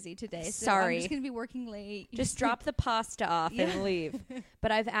really busy today. So sorry. I'm just going to be working late. Just drop the pasta off and leave.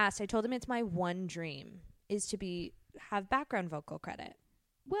 But I've asked. I told him it's my one dream is to have background vocal credit.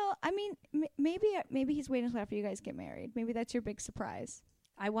 Well, I mean, maybe he's waiting until after you guys get married. Maybe that's your big surprise.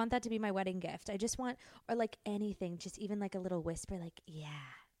 I want that to be my wedding gift. I just want, or like anything, just even like a little whisper, like, yeah.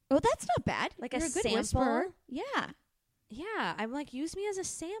 Oh, that's not bad. Like You're a good sample. Whisperer. Yeah. Yeah. I'm like, use me as a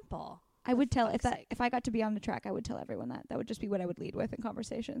sample. I would tell if I got to be on the track, I would tell everyone that. That would just be what I would lead with in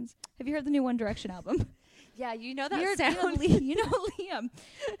conversations. Have you heard the new One Direction album? Yeah, you know that sound. You know Liam.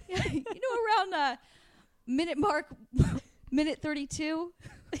 Yeah, you know around minute mark, minute 32.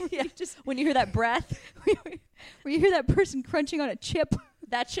 Yeah, just when you hear that breath, where you hear that person crunching on a chip.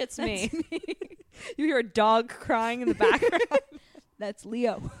 That shit's me. You hear a dog crying in the background. That's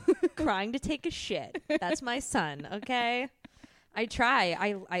Leo. Crying to take a shit. That's my son, okay? I try.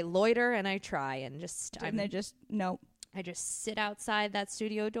 I loiter and I try and just... no. I just sit outside that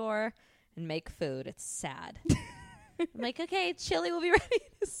studio door and make food. It's sad. I'm like, okay, chili will be ready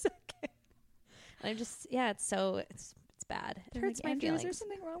in a second. And I'm just... Yeah, it's bad. It hurts my feelings. Is there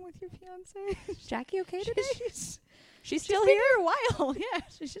something wrong with your fiance? Jackie okay today? She's still here a while. Yeah,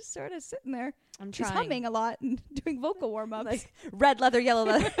 she's just sort of sitting there. She's humming a lot and doing vocal warm-ups. Like red leather, yellow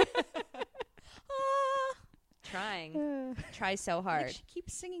leather. Trying. Try so hard. Like she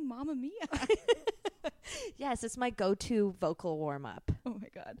keeps singing Mamma Mia. Yes, it's my go-to vocal warm-up. Oh my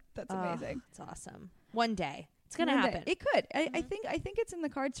God. That's amazing. It's awesome. One day. It's going to happen. It could. I think it's in the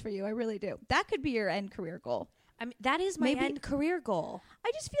cards for you. I really do. That could be your end career goal. I mean, that is my end career goal.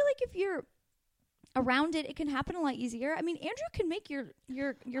 I just feel like if you're around it can happen a lot easier. I mean, Andrew can make your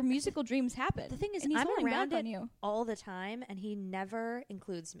musical dreams happen. The thing is, I'm around it all the time, and he never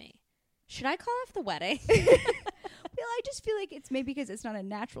includes me. Should I call off the wedding? Well, I just feel like it's maybe because it's not a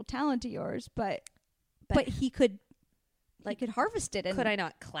natural talent of yours, but he could he could harvest it. And could I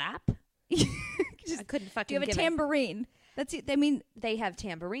not clap? I couldn't fucking. Do you have a tambourine? That's it. I mean, they have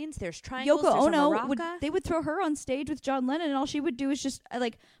tambourines. There's triangles. Yoko Ono they would throw her on stage with John Lennon, and all she would do is just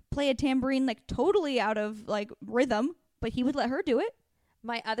play a tambourine totally out of rhythm. But he would let her do it.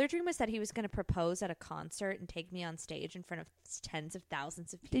 My other dream was that he was going to propose at a concert and take me on stage in front of tens of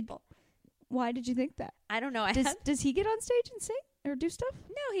thousands of people. Why did you think that? I don't know. Does he get on stage and sing or do stuff?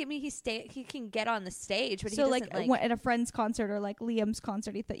 No, he can get on the stage, but so he doesn't at a friend's concert or Liam's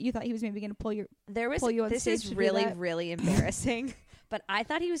concert, you thought he was maybe going to pull you on this stage. This is really really embarrassing. But I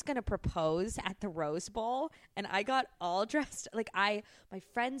thought he was going to propose at the Rose Bowl, and I got all dressed my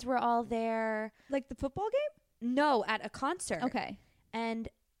friends were all there. Like the football game? No, at a concert. Okay. And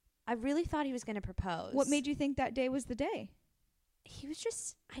I really thought he was going to propose. What made you think that day was the day? He was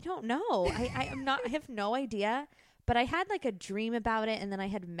just, I don't know. I have no idea. But I had a dream about it, and then I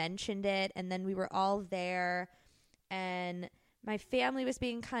had mentioned it, and then we were all there, and my family was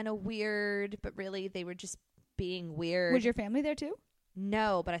being kind of weird, but really they were just being weird. Was your family there too?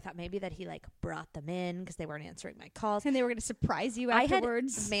 No, but I thought maybe that he brought them in because they weren't answering my calls. And they were going to surprise you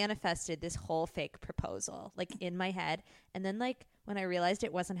afterwards. I had manifested this whole fake proposal in my head. And then when I realized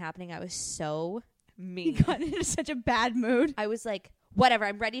it wasn't happening, I was so mean. You got into such a bad mood. I was like, whatever,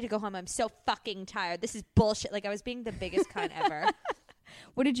 I'm ready to go home. I'm so fucking tired. This is bullshit. I was being the biggest cunt ever.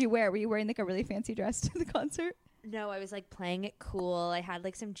 What did you wear? Were you wearing a really fancy dress to the concert? No, I was playing it cool. I had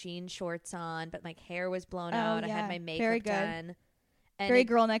some jean shorts on, but my hair was blown out. Yeah. I had my makeup done. And very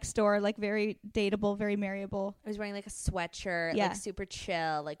girl next door, very dateable, very marryable. I was wearing a sweatshirt, super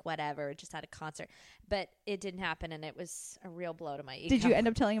chill, whatever, just at a concert. But it didn't happen, and it was a real blow to my ego. Did you end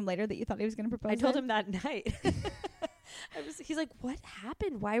up telling him later that you thought he was going to propose? I told him that night. He's like, what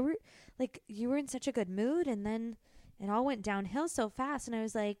happened? Why were, you were in such a good mood, and then it all went downhill so fast. And I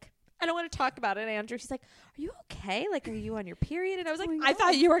was like, I don't want to talk about it, Andrew. He's like, are you okay? Are you on your period? And I was like, I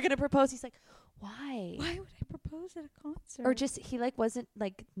thought you were going to propose. He's like, why? Why would I propose at a concert? Or just, he wasn't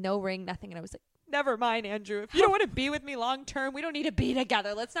no ring, nothing. And I was like, never mind, Andrew. If you don't want to be with me long term, we don't need to be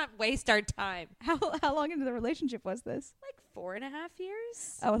together. Let's not waste our time. How long into the relationship was this? 4.5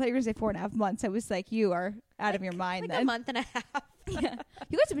 years. Oh, I thought you were going to say 4.5 months. I was like, you are out of your mind then. A month and a half. Yeah.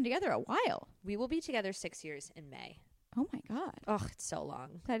 You guys have been together a while. We will be together 6 years in May. Oh my God. Oh, it's so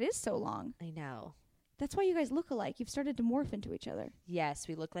long. That is so long. I know. That's why you guys look alike. You've started to morph into each other. Yes,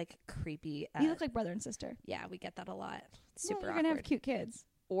 we look like creepy. You look like brother and sister. Yeah, we get that a lot. It's super you're going to have cute kids.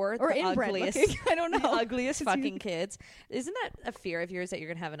 Or the ugliest. I don't know. The ugliest fucking kids. Isn't that a fear of yours that you're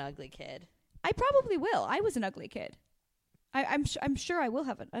going to have an ugly kid? I probably will. I was an ugly kid. I'm sure I will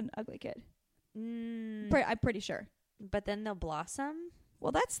have an ugly kid. I'm pretty sure. But then they'll blossom?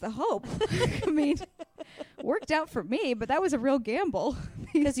 Well, that's the hope. I mean, worked out for me, but that was a real gamble.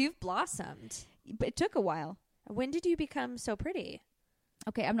 Because you've blossomed. But it took a while. When did you become so pretty?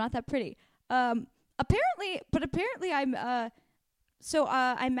 Okay, I'm not that pretty. Apparently I'm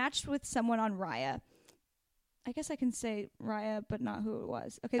I matched with someone on Raya. I guess I can say Raya, but not who it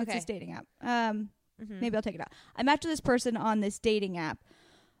was. Okay, that's this dating app. Maybe I'll take it out. I matched with this person on this dating app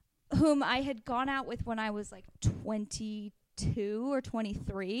whom I had gone out with when I was 22 or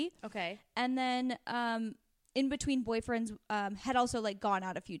 23. Okay. And then in between boyfriends, had also like gone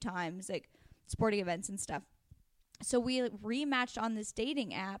out a few times, like sporting events and stuff. So we rematched on this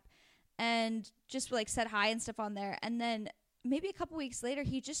dating app and just like said hi and stuff on there. And then maybe a couple weeks later,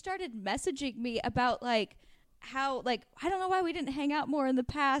 he just started messaging me about like how, like, I don't know why we didn't hang out more in the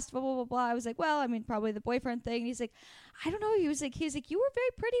past, blah, blah, blah, blah. I was like, well, I mean, probably the boyfriend thing. And he's like, I don't know. He was like, you were very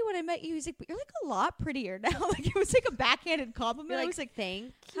pretty when I met you. He's like, but you're like a lot prettier now. Like, it was like a backhanded compliment. Like, I was like,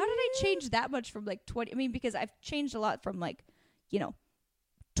 thank you. How did I change that much from like 20? I mean, because I've changed a lot from like,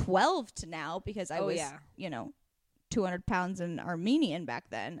 12 to now, because I was, 200 pounds and Armenian back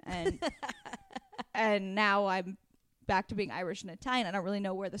then. And, and now I'm back to being Irish and Italian. I don't really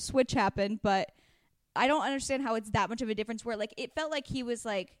know where the switch happened, but I don't understand how it's that much of a difference, where like it felt like he was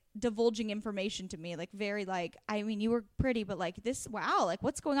like divulging information to me, like very like, I mean, you were pretty, but like this, wow, like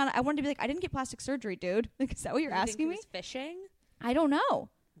what's going on? I wanted to be like, I didn't get plastic surgery, dude. Like, is that what you're asking me? He was fishing? I don't know.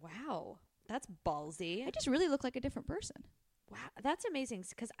 Wow, that's ballsy. I just really look like a different person. Wow, that's amazing,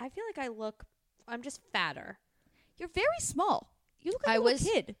 because I feel like I'm just fatter. You're very small. You look like a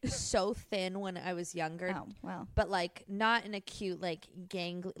little kid. So thin when I was younger. Oh, wow. But like not in a cute, like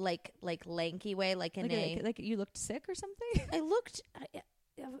like lanky way, like like you looked sick or something? I looked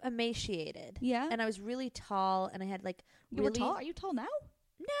emaciated. Yeah. And I was really tall, and I had like You were tall? Are you tall now?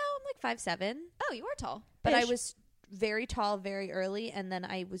 No, I'm like 5'7". Oh, you are tall. But I was very tall very early, and then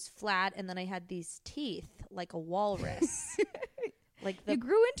I was flat, and then I had these teeth like a walrus. You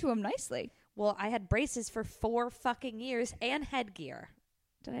grew into them nicely. Well, I had braces for 4 fucking years and headgear.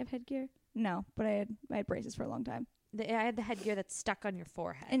 Did I have headgear? No, but I had braces for a long time. I had the headgear that's stuck on your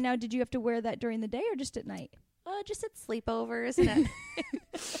forehead. And now, did you have to wear that during the day or just at night? Just at sleepovers. And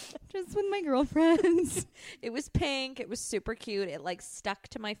just with my girlfriends. It was pink. It was super cute. It like stuck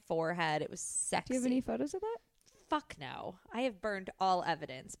to my forehead. It was sexy. Do you have any photos of that? Fuck no. I have burned all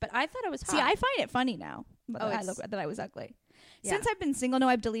evidence. But I thought I was hot. See, I find it funny now that I was ugly. Yeah. Since I've been single now,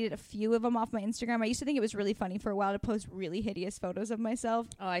 I've deleted a few of them off my Instagram. I used to think it was really funny for a while to post really hideous photos of myself.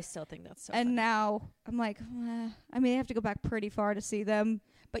 Oh, I still think that's so And funny. now I'm like, I mean, I have to go back pretty far to see them.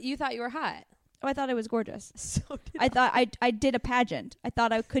 But you thought you were hot. Oh, I thought I was gorgeous. So did I thought I did a pageant. I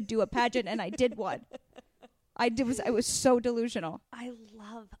thought I could do a pageant, and I did one. I was so delusional. I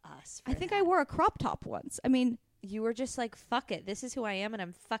love us. I think I wore a crop top once. I mean, you were just like, fuck it. This is who I am, and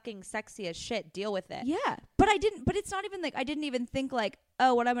I'm fucking sexy as shit. Deal with it. yeah. But I didn't. But it's not even like I didn't even think like,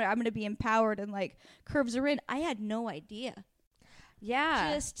 oh, what I'm gonna be empowered and like curves are in. I had no idea.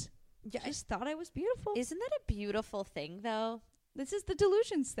 Yeah. Just thought I was beautiful. Isn't that a beautiful thing, though? This is the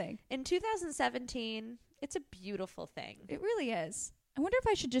delusions thing. In 2017, it's a beautiful thing. It really is. I wonder if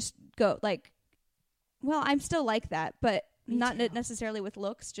I should just go like, well, I'm still like that, but Me not too. necessarily with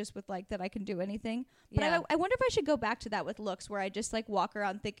looks, just with like that I can do anything. But Yeah. I wonder if I should go back to that with looks, where I just like walk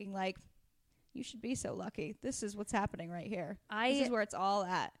around thinking like, you should be so lucky. This is what's happening right here. This is where it's all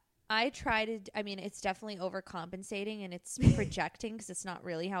at. I try to, I mean, it's definitely overcompensating, and it's projecting because it's not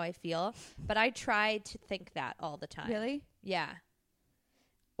really how I feel. But I try to think that all the time. Really? Yeah.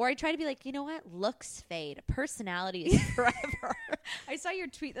 Or I try to be like, you know what? Looks fade. Personality is forever. I saw your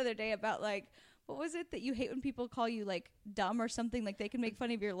tweet the other day about like, what was it that you hate when people call you like dumb or something? Like they can make fun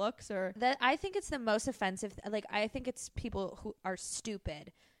of your looks or. That I think it's the most offensive. Like, I think it's people who are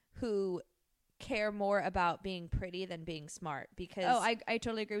stupid who care more about being pretty than being smart, because I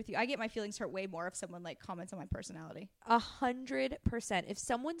totally agree with you. I get my feelings hurt way more if someone like comments on my personality. 100%. If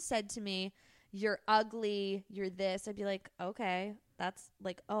someone said to me, you're ugly, you're this, I'd be like, okay, that's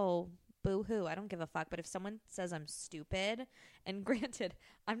like, oh, boo-hoo, I don't give a fuck. But if someone says I'm stupid, and granted,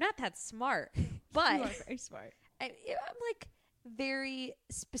 I'm not that smart, but You are very smart. I'm like very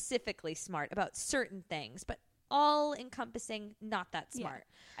specifically smart about certain things, but all encompassing, not that smart.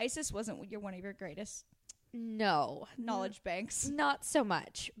 Yeah. ISIS wasn't one of your greatest No. knowledge banks. Not so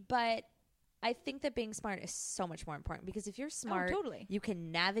much, but I think that being smart is so much more important, because if you're smart, totally. you can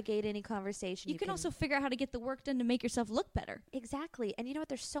navigate any conversation. You can also figure out how to get the work done to make yourself look better. Exactly. And you know what?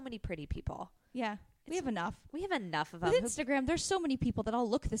 There's so many pretty people. Yeah. We have enough. We have enough of them. With Instagram, there's so many people that all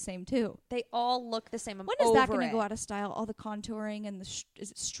look the same too. They all look the same. When is that going to go out of style? All the contouring and is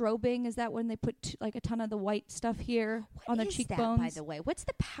it strobing? Is that when they put like a ton of the white stuff here on their cheekbones? That, by the way? What's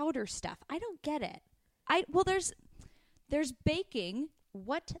the powder stuff? I don't get it. There's baking.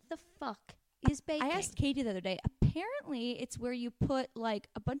 What the fuck is baking? I asked Katie the other day. Apparently, it's where you put like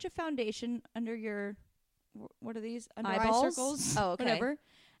a bunch of foundation under your what are these? Under eyeballs? eye circles. Oh, okay. Whatever.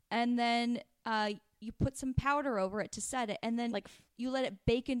 And then you put some powder over it to set it, and then Like you let it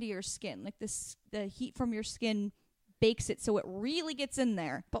bake into your skin. Like the heat from your skin bakes it so it really gets in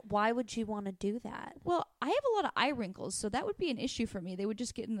there. But why would you want to do that? Well, I have a lot of eye wrinkles, so that would be an issue for me. They would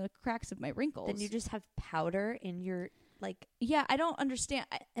just get in the cracks of my wrinkles. Then you just have powder in your, like... Yeah, I don't understand.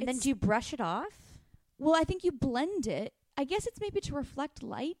 And then do you brush it off? Well, I think you blend it. I guess it's maybe to reflect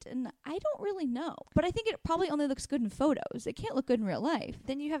light, and I don't really know. But I think it probably only looks good in photos. It can't look good in real life.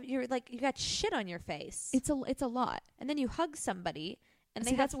 Then you got shit on your face. It's a lot. And then you hug somebody, and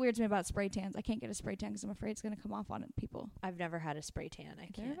that's what weirds me about spray tans. I can't get a spray tan because I'm afraid it's going to come off on people. I've never had a spray tan. I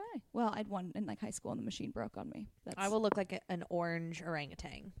can't. Well, I had one in like high school, and the machine broke on me. I will look like an orange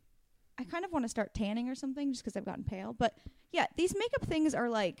orangutan. I kind of want to start tanning or something just because I've gotten pale. But yeah, these makeup things are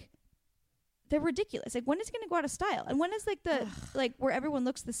like, they're ridiculous. Like, when is it going to go out of style? And when is like like where everyone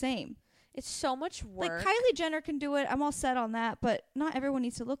looks the same? It's so much work. Like, Kylie Jenner can do it. I'm all set on that. But not everyone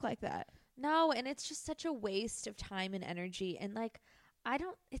needs to look like that. No, and it's just such a waste of time and energy. And like,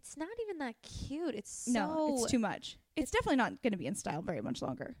 it's not even that cute. It's too much. It's definitely not going to be in style very much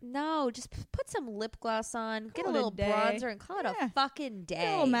longer. No, just put some lip gloss on, get a little bronzer, and call it a fucking day.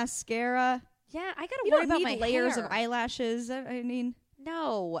 A little mascara. Yeah, I gotta worry about my layers hair. of eyelashes. I mean,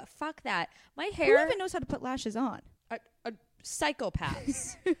 no, fuck that. My hair. Who even knows how to put lashes on?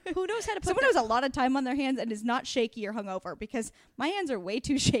 Psychopaths. Who knows how to put? Someone has a lot of time on their hands and is not shaky or hungover, because my hands are way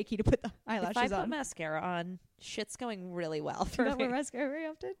too shaky to put the eyelashes on. If I put mascara on, shit's going really well for me. You don't wear mascara very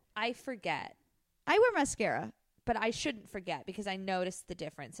often? I forget. I wear mascara. But I shouldn't forget because I noticed the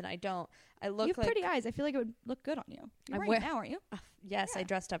difference, and I don't. I look. You have pretty eyes. I feel like it would look good on you. You're wearing it now, aren't you? Yes, yeah. I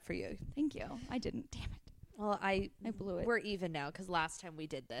dressed up for you. Thank you. I didn't. Damn it. Well, I blew it. We're even now because last time we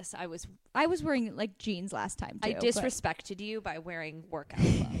did this, I was wearing like jeans last time too. I disrespected you by wearing workout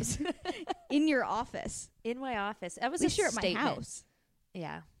clothes in your office. In my office, that was a shirt at my house.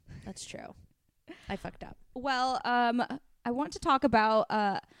 Yeah, that's true. I fucked up. Well, I want to talk about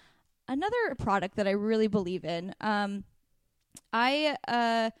another product that I really believe in.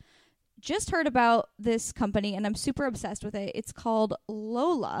 I just heard about this company and I'm super obsessed with it. It's called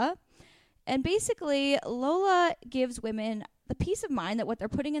Lola. And basically, Lola gives women the peace of mind that what they're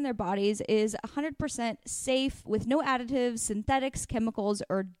putting in their bodies is 100% safe with no additives, synthetics, chemicals,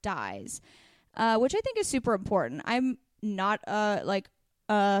 or dyes, which I think is super important. I'm not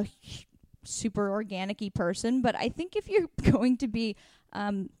a super organic-y person, but I think if you're going to be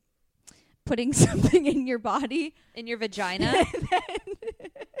putting something in your body, in your vagina,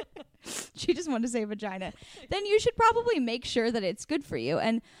 she just wanted to say vagina, then you should probably make sure that it's good for you.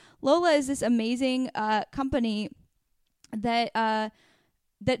 And Lola is this amazing company that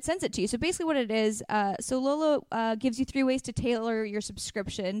sends it to you. So basically what it is, so Lola gives you 3 ways to tailor your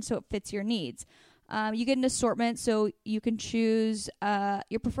subscription so it fits your needs. You get an assortment, so you can choose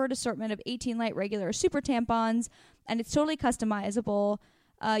your preferred assortment of 18 light, regular, or super tampons, and it's totally customizable.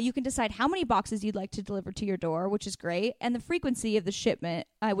 You can decide how many boxes you'd like to deliver to your door, which is great. And the frequency of the shipment,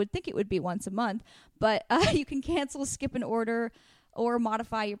 I would think it would be once a month. But you can cancel, skip an order, or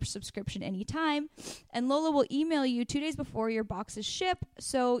modify your subscription anytime. And Lola will email you 2 days before your boxes ship.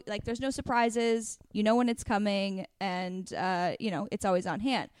 So, like, there's no surprises. You know when it's coming. And, it's always on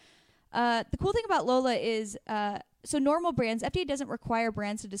hand. The cool thing about Lola is... So normal brands, FDA doesn't require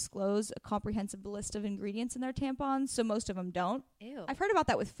brands to disclose a comprehensive list of ingredients in their tampons, so most of them don't. Ew. I've heard about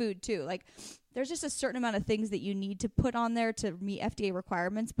that with food, too. Like, there's just a certain amount of things that you need to put on there to meet FDA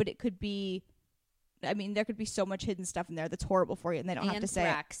requirements, but it could be... I mean, there could be so much hidden stuff in there that's horrible for you, and they don't have to say it.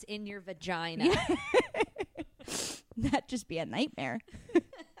 Anthrax in your vagina. Yeah. That'd just be a nightmare.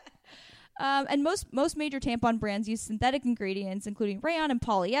 And most major tampon brands use synthetic ingredients, including rayon and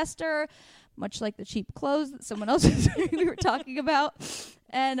polyester, much like the cheap clothes that someone else we were talking about.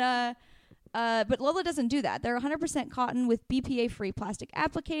 And but Lola doesn't do that. They're 100% cotton with BPA-free plastic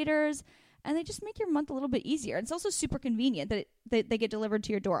applicators, and they just make your month a little bit easier. And it's also super convenient that they get delivered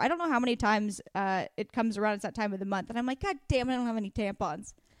to your door. I don't know how many times it comes around. It's that time of the month, and I'm like, God damn it, I don't have any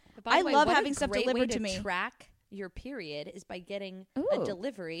tampons. I love having stuff delivered to me. Track your period is by getting a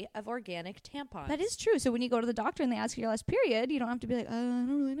delivery of organic tampons. That is true. So when you go to the doctor and they ask you your last period, you don't have to be like, I don't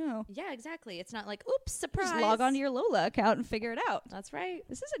really know. Yeah, exactly. It's not like, oops, surprise. Just log on to your Lola account and figure it out. That's right.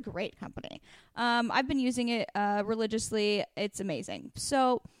 This is a great company. I've been using it religiously. It's amazing.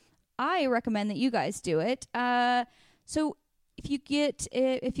 So I recommend that you guys do it. So if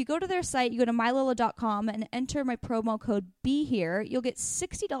you go to their site, you go to mylola.com and enter my promo code BeHere, you'll get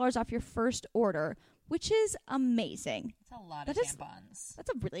 $60 off your first order, which is amazing. That's a lot of tampons. That's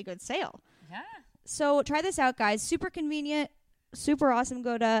a really good sale. Yeah. So try this out, guys. Super convenient, super awesome.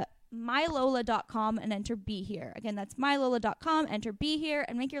 Go to mylola.com and enter BeHere. Again, that's mylola.com, enter BeHere,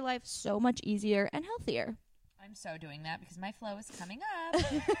 and make your life so much easier and healthier. I'm so doing that because my flow is coming up.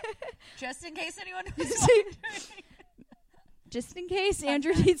 Just in case anyone was wondering. just in case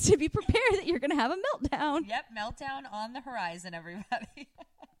Andrew needs to be prepared that you're going to have a meltdown. Yep, meltdown on the horizon, everybody.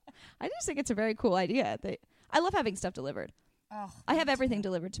 I just think it's a very cool idea. I love having stuff delivered. Oh, I have everything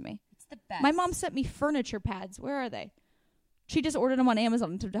delivered to me. It's the best. My mom sent me furniture pads. Where are they? She just ordered them on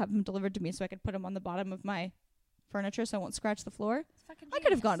Amazon to have them delivered to me so I could put them on the bottom of my furniture so I won't scratch the floor. I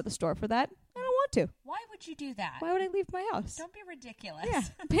could have gone to the store for that. I don't want to. Why would you do that? Why would I leave my house? Don't be ridiculous. Yeah,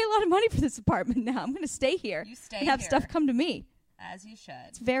 I pay a lot of money for this apartment now. I'm going to stay here. You stay and have here. stuff come to me. As you should.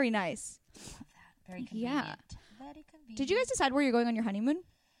 It's very nice. Love that. Very convenient. Yeah. Very convenient. Did you guys decide where you're going on your honeymoon?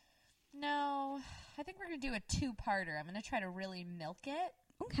 No. I think we're going to do a two-parter. I'm going to try to really milk it.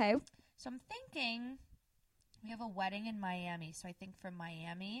 Okay. So I'm thinking we have a wedding in Miami. So I think from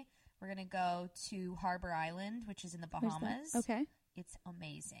Miami, we're going to go to Harbor Island, which is in the Bahamas. Okay. It's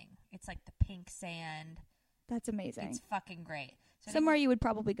amazing. It's like the pink sand. That's amazing. It's fucking great. So Somewhere you would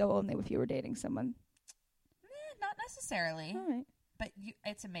probably go only if you were dating someone. Not necessarily. All right. But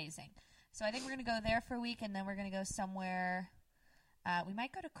it's amazing. So I think we're going to go there for a week, and then we're going to go somewhere. We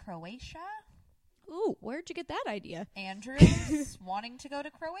might go to Croatia. Ooh, where'd you get that idea? Andrew's wanting to go to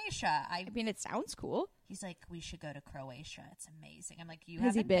Croatia. I mean, it sounds cool. He's like, we should go to Croatia. It's amazing. I'm like, you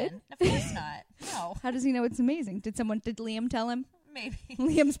Has he haven't been? Of course not. No. How does he know it's amazing? Did Liam tell him? Maybe.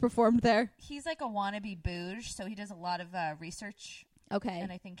 Liam's performed there. He's like a wannabe bouge, so he does a lot of research. Okay.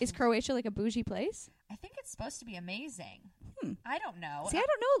 And I think is Croatia like a bougie place? I think it's supposed to be amazing. I don't know. See, I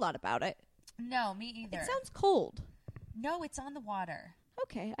don't know a lot about it. No, me either. It sounds cold. No, it's on the water.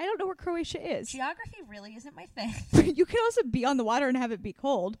 Okay, I don't know where Croatia is. Geography really isn't my thing. You can also be on the water and have it be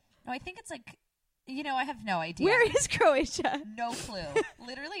cold. No, I think it's like, I have no idea. Where is Croatia? No clue.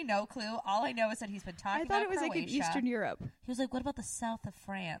 Literally no clue. All I know is that he's been talking about I thought it was Croatia. like in Eastern Europe. He was like, what about the south of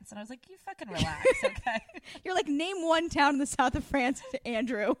France? And I was like, you fucking relax, okay? You're like, name one town in the south of France to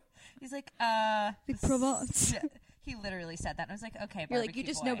Andrew. He's like, Provence. He literally said that. And I was like, okay, You're like, you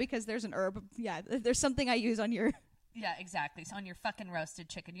just know because there's an herb. Yeah, there's something I use on your... Yeah, exactly. So on your fucking roasted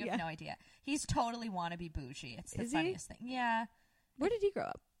chicken, you have no idea. He's totally wannabe bougie. It's the funniest thing. Yeah. Where did he grow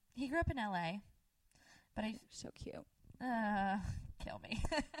up? He grew up in L.A. But so cute. Kill me.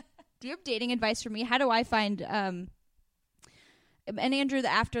 Do you have dating advice for me? How do I find... And Andrew,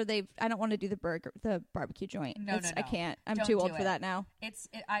 after I don't want to do the barbecue joint. No. I can't. I'm Don't too old do for it. that now.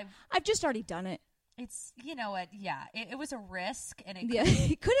 I've just already done it. It's, you know what, yeah. It was a risk, and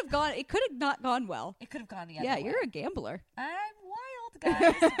it could have not gone well. It could have gone the other way. Yeah, you're a gambler. I'm wild,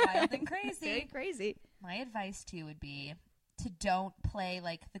 guys. Wild and crazy. Very crazy. My advice to you would be to don't play,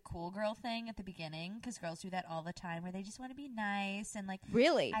 like, the cool girl thing at the beginning, because girls do that all the time, where they just want to be nice, and, like...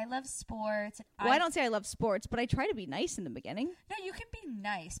 Really? I love sports. Well, I don't say I love sports, but I try to be nice in the beginning. No, you can be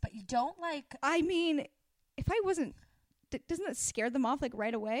nice, but you don't, like... I mean, if I wasn't... Doesn't that scare them off, like,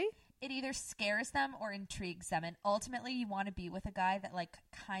 right away? It either scares them or intrigues them, and ultimately you want to be with a guy that, like,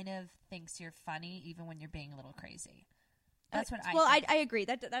 kind of thinks you're funny even when you're being a little crazy. That's what I think. Well, I agree.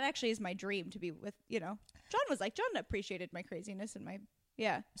 That actually is my dream, to be with, John appreciated my craziness and my,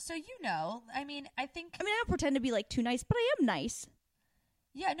 yeah. So, I mean, I don't pretend to be, like, too nice, but I am nice.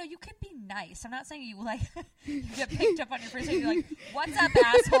 Yeah, no, you can be nice. I'm not saying you, like, you get picked up on your first date. You're like, what's up,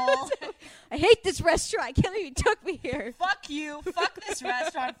 asshole? I hate this restaurant. I can't believe you took me here. Fuck you. Fuck this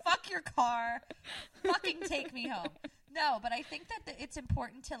restaurant. Fuck your car. Fucking take me home. No, but I think that it's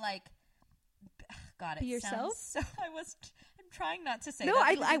important to, like, God, it be yourself? sounds so, I'm trying not to say no,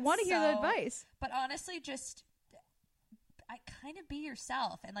 that. No, I want to hear the advice. But honestly, just... kind of be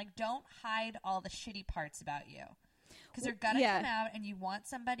yourself and, like, don't hide all the shitty parts about you. Because they're going to come out, and you want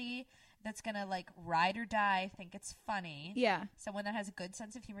somebody that's going to, like, ride or die, think it's funny. Yeah. Someone that has a good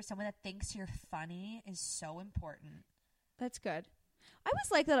sense of humor. Someone that thinks you're funny is so important. That's good. I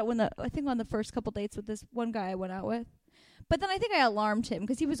was like that I think on the first couple dates with this one guy I went out with. But then I think I alarmed him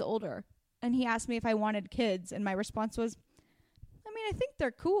because he was older. And he asked me if I wanted kids. And my response was, I mean, I think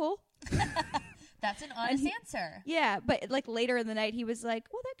they're cool. That's an honest answer. Yeah, but like later in the night, he was like,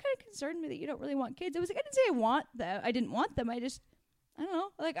 well, that kind of concerned me that you don't really want kids. I was like, I didn't say I want them. I didn't want them. I don't know.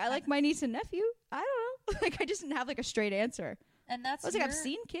 Like, I like my niece and nephew. I don't know. Like, I just didn't have like a straight answer. And that's... I was like, I've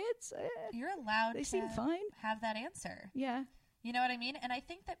seen kids. You're allowed they seem fine. Have that answer. Yeah. You know what I mean? And I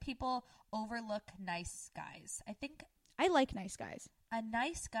think that people overlook nice guys. I like nice guys. A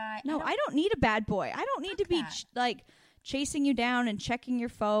nice guy... No, I don't need a bad boy. I don't need to be chasing you down and checking your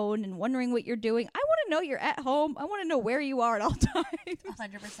phone and wondering what you're doing. I want to know you're at home. I want to know where you are at all times.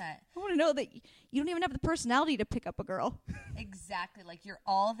 100%. I want to know that you don't even have the personality to pick up a girl. Exactly. Like, you're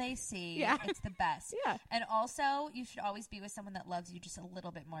all they see. Yeah. It's the best. Yeah. And also, you should always be with someone that loves you just a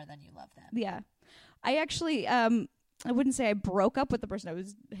little bit more than you love them. Yeah. I actually, I wouldn't say I broke up with the person I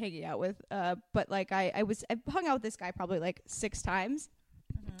was hanging out with, but like I hung out with this guy probably like 6 times.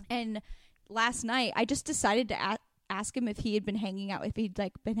 And last night I just decided to ask him if he had been hanging out, if he'd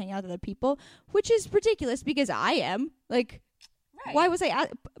like been hanging out with other people, which is ridiculous because I am like, right. Why was I?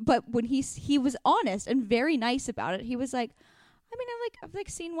 But when he was honest and very nice about it, he was like, I mean, I've like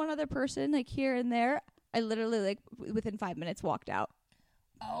seen one other person like here and there. I literally like within 5 minutes walked out.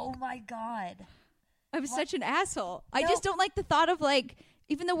 Oh my God. I was such an asshole. No. I just don't like the thought of like,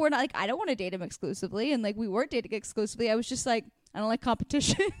 even though we're not like, I don't want to date him exclusively. And like, we weren't dating exclusively. I was just like, I don't like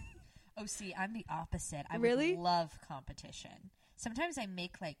competition. Oh, see, I'm the opposite. I really would love competition. Sometimes I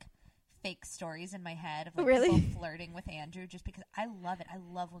make like fake stories in my head of like really? people flirting with Andrew just because I love it. I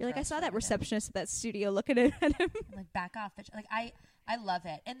love when you're like, I saw that receptionist at that studio looking at him. I'm like, back off, bitch. Like, I love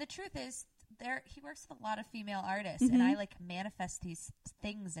it. And the truth is, he works with a lot of female artists, and I like manifest these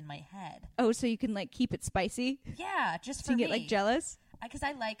things in my head. Oh, so you can like keep it spicy? Yeah, just so for you get like jealous? Because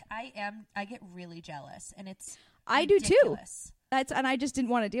I get really jealous, and it's I ridiculous. Do too. And I just didn't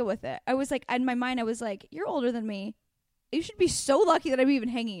want to deal with it. I was like, in my mind, I was like, you're older than me. You should be so lucky that I'm even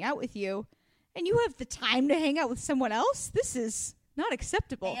hanging out with you, and you have the time to hang out with someone else. This is not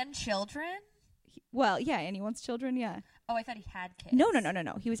acceptable. And children? Well, yeah, and he wants children, yeah. Oh, I thought he had kids. No.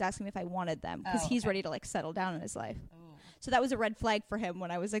 He was asking me if I wanted them because he's ready to like settle down in his life. Ooh. So that was a red flag for him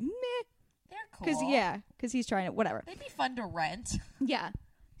when I was like, meh. They're cool. Because he's trying to, whatever. They'd be fun to rent. Yeah.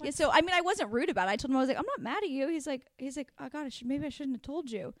 Yeah. So, I mean, I wasn't rude about it. I told him, I was like, I'm not mad at you. He's like, oh God, maybe I shouldn't have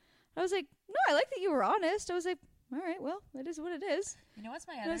told you. I was like, no, I like that you were honest. I was like, all right, well, it is what it is. You know what's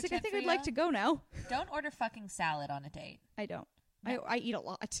my other and I was like, tip I think for I'd you? like to go now. Don't order fucking salad on a date. I don't. No. I eat a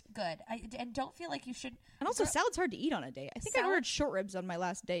lot. Good. And don't feel like you should. And also, salad's hard to eat on a date. I think I ordered short ribs on my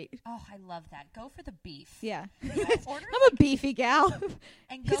last date. Oh, I love that. Go for the beef. Yeah. Order I'm a beefy gal.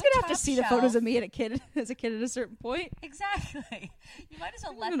 And he's going to have to see the photos of me as a kid at a certain point. Exactly. You might as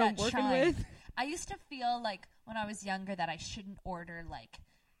well let that shine. I used to feel like when I was younger that I shouldn't order like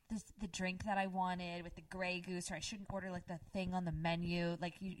the drink that I wanted with the Grey Goose, or I shouldn't order like the thing on the menu.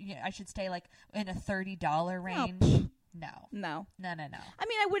 Like I should stay like in a $30 range. No. I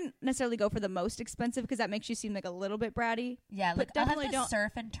mean, I wouldn't necessarily go for the most expensive because that makes you seem like a little bit bratty. Yeah, but definitely don't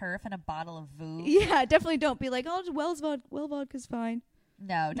surf and turf and a bottle of Voo. Yeah, definitely don't be like, oh, well vodka's fine.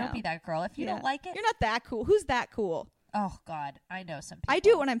 No, don't be that girl. If you don't like it, you're not that cool. Who's that cool? Oh God, I know some people. I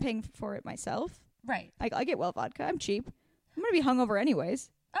do it when I'm paying for it myself. Right. I get well vodka. I'm cheap. I'm gonna be hungover anyways.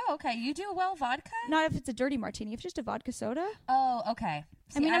 Oh, okay. You do well vodka? Not if it's a dirty martini. If it's just a vodka soda. Oh, okay.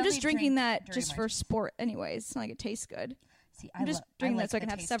 See, I mean, I'm just drinking that just for sport anyways. It's not like it tastes good. See, I'm just drinking that so I can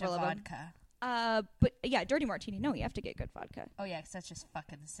have several of vodka. But yeah, dirty martini. No, you have to get good vodka. Oh yeah, because that's just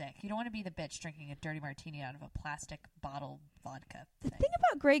fucking sick. You don't want to be the bitch drinking a dirty martini out of a plastic bottle vodka. The thing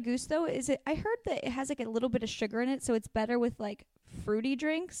about Grey Goose though is I heard that it has like a little bit of sugar in it, so it's better with like fruity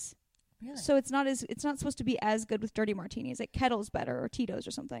drinks. Really? So it's not supposed to be as good with dirty martinis. Like Kettle's better or Tito's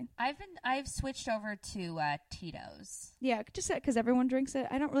or something. I've switched over to Tito's. Yeah, just because everyone drinks it.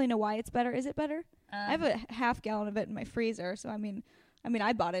 I don't really know why it's better. Is it better? I have a half gallon of it in my freezer, so I mean,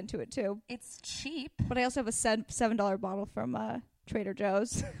 I bought into it too. It's cheap, but I also have a $7 bottle from Trader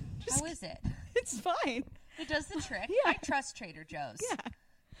Joe's. How is it? It's fine. It does the trick. Yeah. I trust Trader Joe's. Yeah,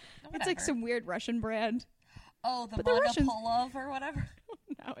 it's like some weird Russian brand. Oh, the Monopolov or whatever.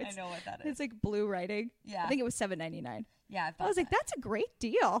 No, I know what that is. It's like blue writing. Yeah. I think it was $7.99. Yeah, I was like, that's a great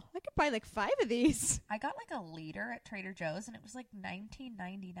deal. I could buy like 5 of these. I got like a liter at Trader Joe's, and it was like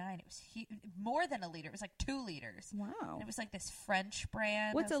 $19.99. It was more than a liter. It was like 2 liters. Wow. And it was like this French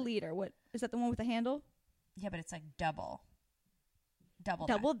brand. What's a liter? What is that? The one with the handle? Yeah, but it's like double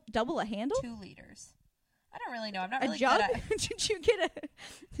a handle. 2 liters. I don't really know. I'm not really a jug. Good at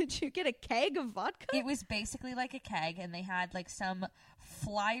Did you get a keg of vodka? It was basically like a keg, and they had like some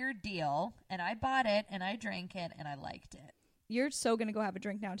flyer deal, and I bought it, and I drank it, and I liked it. You're so gonna go have a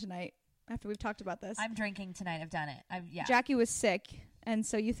drink now tonight after we've talked about this. I'm drinking tonight. I've done it. Yeah. Jackie was sick, and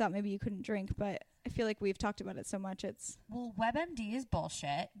so you thought maybe you couldn't drink, but I feel like we've talked about it so much. Well, WebMD is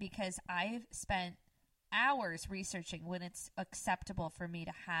bullshit because I've spent hours researching when it's acceptable for me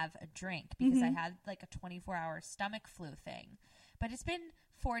to have a drink because I had like a 24-hour stomach flu thing. But it's been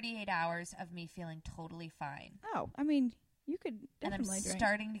 48 hours of me feeling totally fine. Oh, I mean, you could definitely And I'm drink.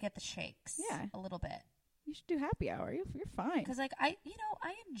 Starting to get the shakes. Yeah. A little bit. You should do happy hour. You're fine. Because like I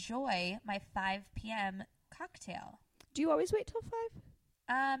enjoy my 5 p.m. cocktail. Do you always wait till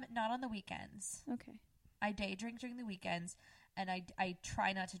 5? Not on the weekends. Okay. I day drink during the weekends, and I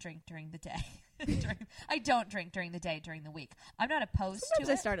try not to drink during the day. I don't drink during the day during the week. I'm not opposed Sometimes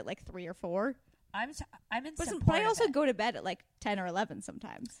to it. I start at like 3 or 4. I'm in support but I also of it. go to bed at like 10 or 11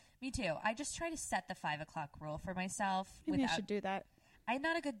 sometimes. Me too. I just try to set the 5 o'clock rule for myself. Maybe I should do that. I'm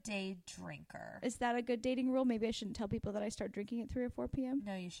not a good day drinker. Is that a good dating rule? Maybe I shouldn't tell people that I start drinking at 3 or 4 p.m.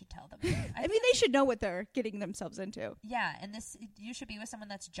 No, you should tell them. I mean, they should know what they're getting themselves into. Yeah, and you should be with someone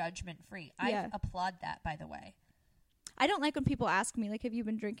that's judgment free. I applaud that, by the way. I don't like when people ask me, like, have you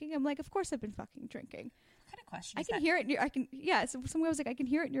been drinking? I'm like, of course I've been fucking drinking. What kind of question I is can that? hear it. So someone was like, I can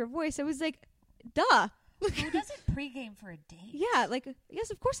hear it in your voice. I was like, duh. Who doesn't pregame for a date? Yeah, like,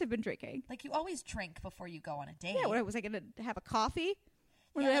 yes, of course I've been drinking. Like, you always drink before you go on a date. Yeah, what, was I going to have a coffee?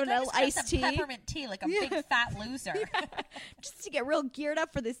 Yeah, have an iced tea? Peppermint tea, like a big fat loser. Just to get real geared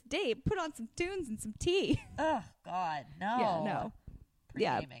up for this date. Put on some tunes and some tea. Oh, God, no. Yeah, no.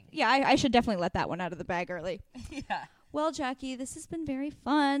 Pre-gaming. Yeah, I should definitely let that one out of the bag early. Yeah. Well, Jackie, this has been very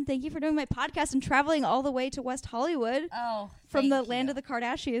fun. Thank you for doing my podcast and traveling all the way to West Hollywood. Oh, from the land of the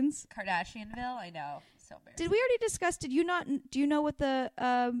Kardashians. Kardashianville, I know. So embarrassing. Did we already discuss? Did you not? Do you know what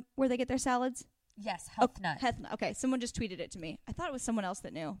the where they get their salads? Yes, Health Nut. Okay, someone just tweeted it to me. I thought it was someone else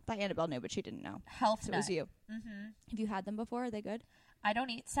that knew. I thought Annabelle knew, but she didn't know. Health Nut. It was you. Mm-hmm. Have you had them before? Are they good? I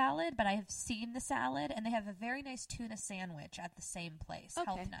don't eat salad, but I have seen the salad, and they have a very nice tuna sandwich at the same place. Okay.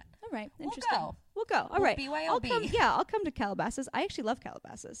 Health Nut. All right. We'll Interesting. go. We'll go. All right. BYOB. I'll come to Calabasas. I actually love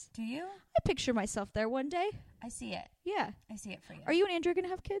Calabasas. Do you? I picture myself there one day. I see it. Yeah. I see it for you. Are you and Andrew going to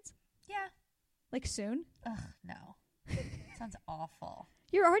have kids? Yeah. Like soon? Ugh, no. Sounds awful.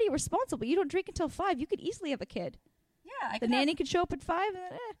 You're already responsible. You don't drink until 5. You could easily have a kid. Yeah. The nanny could show up at 5 and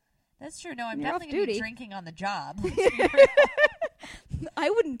then, That's true. No, I'm You're definitely going to be off-duty. drinking on the job. I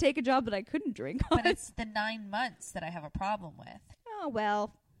wouldn't take a job that I couldn't drink on. But it's the 9 months that I have a problem with. Oh,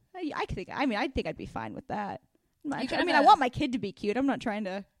 well. I think I'd be fine with that. I could mean, have I want my kid to be cute. I'm not trying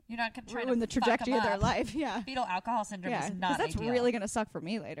to You're not going to ruin the trajectory of their life. Yeah. Fetal alcohol syndrome Yeah, is 'cause not that's ideal. really going to suck for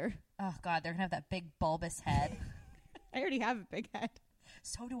me later. Oh, God. They're going to have that big bulbous head. I already have a big head.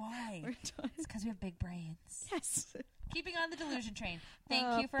 So do I. We're done. It's because we have big brains. Yes. Keeping on the delusion train.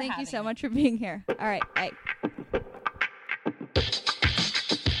 Thank you for having me. Thank you so much for being here. All right. Bye.